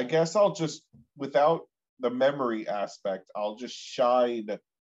 I guess I'll just, without the memory aspect, I'll just shine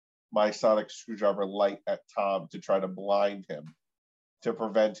my sonic screwdriver light at Tom to try to blind him, to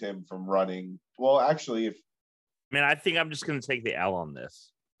prevent him from running. Well, actually, I think I'm just going to take the L on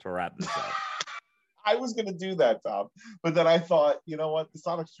this to wrap this up. I was going to do that, Tom, but then I thought, you know what, the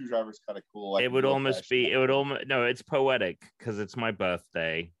sonic screwdriver is kind of cool. It's poetic because it's my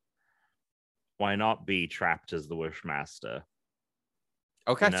birthday. Why not be trapped as the Wishmaster?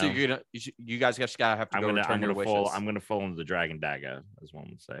 Okay, so you guys just gotta have to return your wishes. I'm gonna fall into the dragon dagger, as one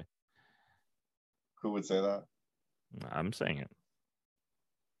would say. Who would say that? I'm saying it.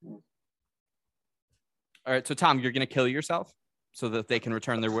 All right, so Tom, you're gonna kill yourself so that they can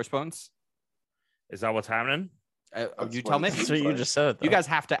return their wishbones. Is that what's happening? You tell me. So you just said it. You guys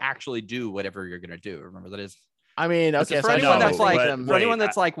have to actually do whatever you're gonna do. Remember, that is I mean, Listen, okay. for So anyone know, that's like, but for anyone wait,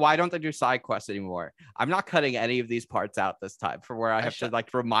 that's like, why don't they do side quests anymore? I'm not cutting any of these parts out this time for where I have to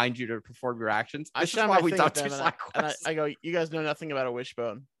like remind you to perform your actions. I This is shine why my we thing don't at them do and side quests. I go, you guys know nothing about a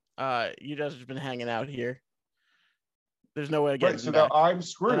wishbone. You guys have been hanging out here. There's no way of getting Right, so back. now I'm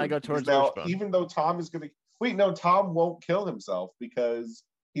screwed. Then I go because towards the now, wishbone. even though Tom is going to wait, no, Tom won't kill himself because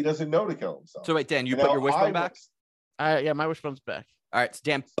he doesn't know to kill himself. So wait, Dan, you And put now your wishbone back? Yeah, my wishbone's back. All right, so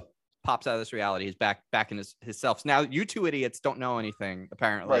Dan pops out of this reality. He's back in his self. So now you two idiots don't know anything,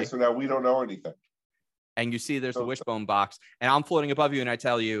 apparently. Right, so now we don't know anything. And you see there's a So- wishbone box, and I'm floating above you, and I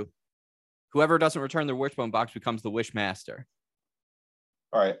tell you, whoever doesn't return their wishbone box becomes the wish master.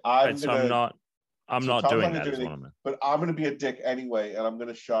 All right, I'm so not Tom's doing not that. gonna Is do what I meant. but I'm going to be a dick anyway, and I'm going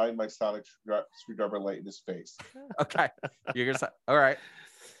to shine my sonic screwdriver light in his face. Okay, you're gonna say, all right.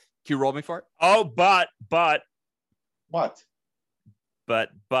 Can you roll me for it? Oh, but What?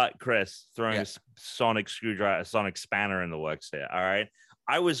 Chris throwing Yeah. a sonic screwdriver, a sonic spanner in the works here. All right,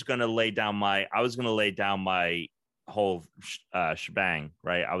 I was gonna lay down my whole shebang.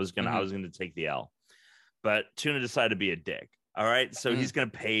 Right, I was gonna take the L, but Tuna decided to be a dick. All right, so he's gonna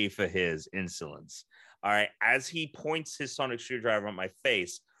pay for his insolence. All right, as he points his sonic screwdriver at my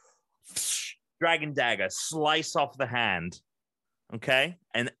face, dragon dagger, slice off the hand. Okay,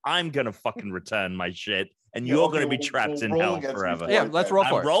 and I'm gonna fucking return my shit, and Yeah, you're okay, gonna be we'll trapped in roll hell against me forever. for Yeah, it let's then. roll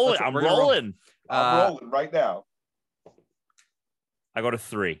for I'm it. rolling. I'm We're gonna roll. rolling. I'm rolling right now. I got a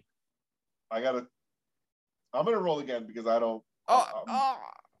 3. I'm going to roll again because I don't.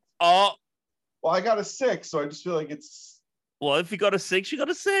 Oh, Well, I got a 6, so I just feel like it's. well, if you got a 6, you got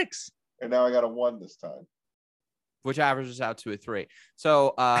a 6. And now I got a 1 this time. Which averages out to a 3.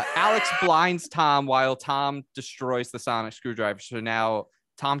 So Alex blinds Tom while Tom destroys the sonic screwdriver. So now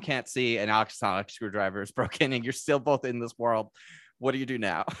Tom can't see, and Alex's sonic screwdriver is broken, and you're still both in this world. What do you do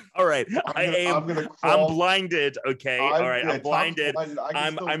now? All right, I'm gonna crawl. I'm blinded. Okay, all right, I'm blinded. I can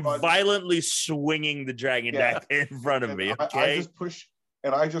I'm still run. violently swinging the dragon dagger in front of And me. I Okay,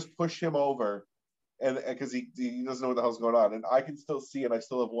 just push him over, and because he doesn't know what the hell's going on, and I can still see, and I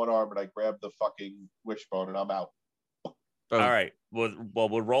still have one arm, and I grab the fucking wishbone, and I'm out. all right. Well,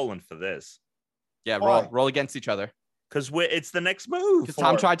 we're rolling for this Yeah, Why? roll against each other. because it's the next move. Because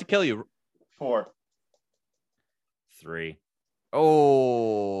Tom 4. tried to kill you. 4. 3.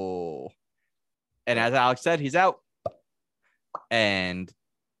 Oh. And as Alex said, he's out. And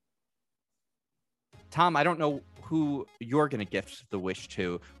Tom, I don't know who you're gonna gift the wish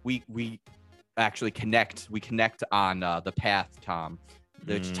to. We actually connect. We connect on the path, Tom,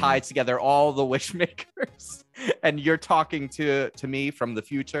 which ties together all the wish makers. And you're talking to me from the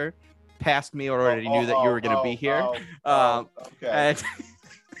future. Past me already knew that you were gonna be here. Okay.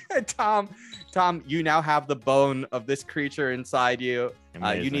 And Tom, you now have the bone of this creature inside you.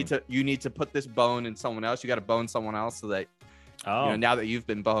 You need to put this bone in someone else. You got to bone someone else so that now that you've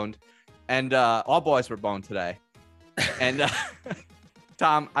been boned. And all boys were boned today. And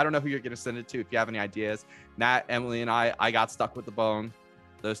Tom, I don't know who you're gonna send it to. If you have any ideas, Matt, Emily, and I got stuck with the bone.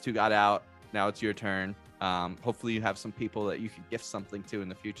 Those two got out. Now it's your turn. Hopefully you have some people that you can gift something to in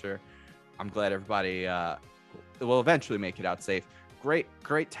the future. I'm glad everybody will eventually make it out safe.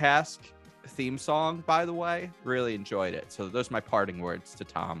 Great task theme song, by the way. Really enjoyed it. So those are my parting words to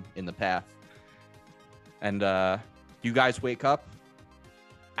Tom in the path. And you guys wake up,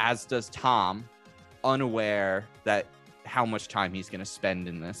 as does Tom, unaware that how much time he's going to spend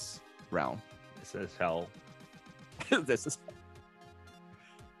in this realm. This is hell. This is.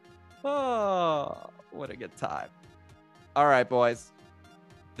 Oh, what a good time. All right, boys.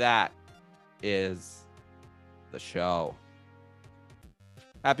 That is the show.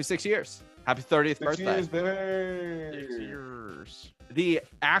 Happy 6 years. Happy 30th 6 birthday. years, baby. 6 years. The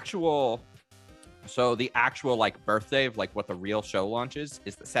actual like birthday of like what the real show launches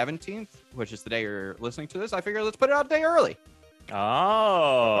is the 17th, which is the day you're listening to this. I figure let's put it out a day early.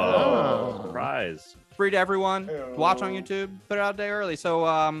 Oh, surprise. Free to everyone to watch on YouTube. Put it out a day early.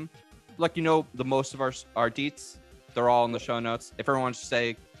 So look, the most of our deets, they're all in the show notes. If everyone wants to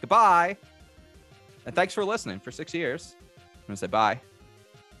say goodbye, and thanks for listening for 6 years. I'm gonna say bye.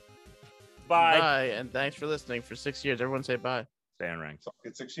 Bye. And thanks for listening for 6 years. Everyone say bye. Stay on rank.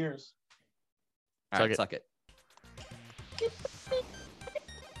 It's 6 years. All right, suck it.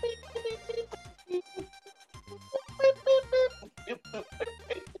 Yep.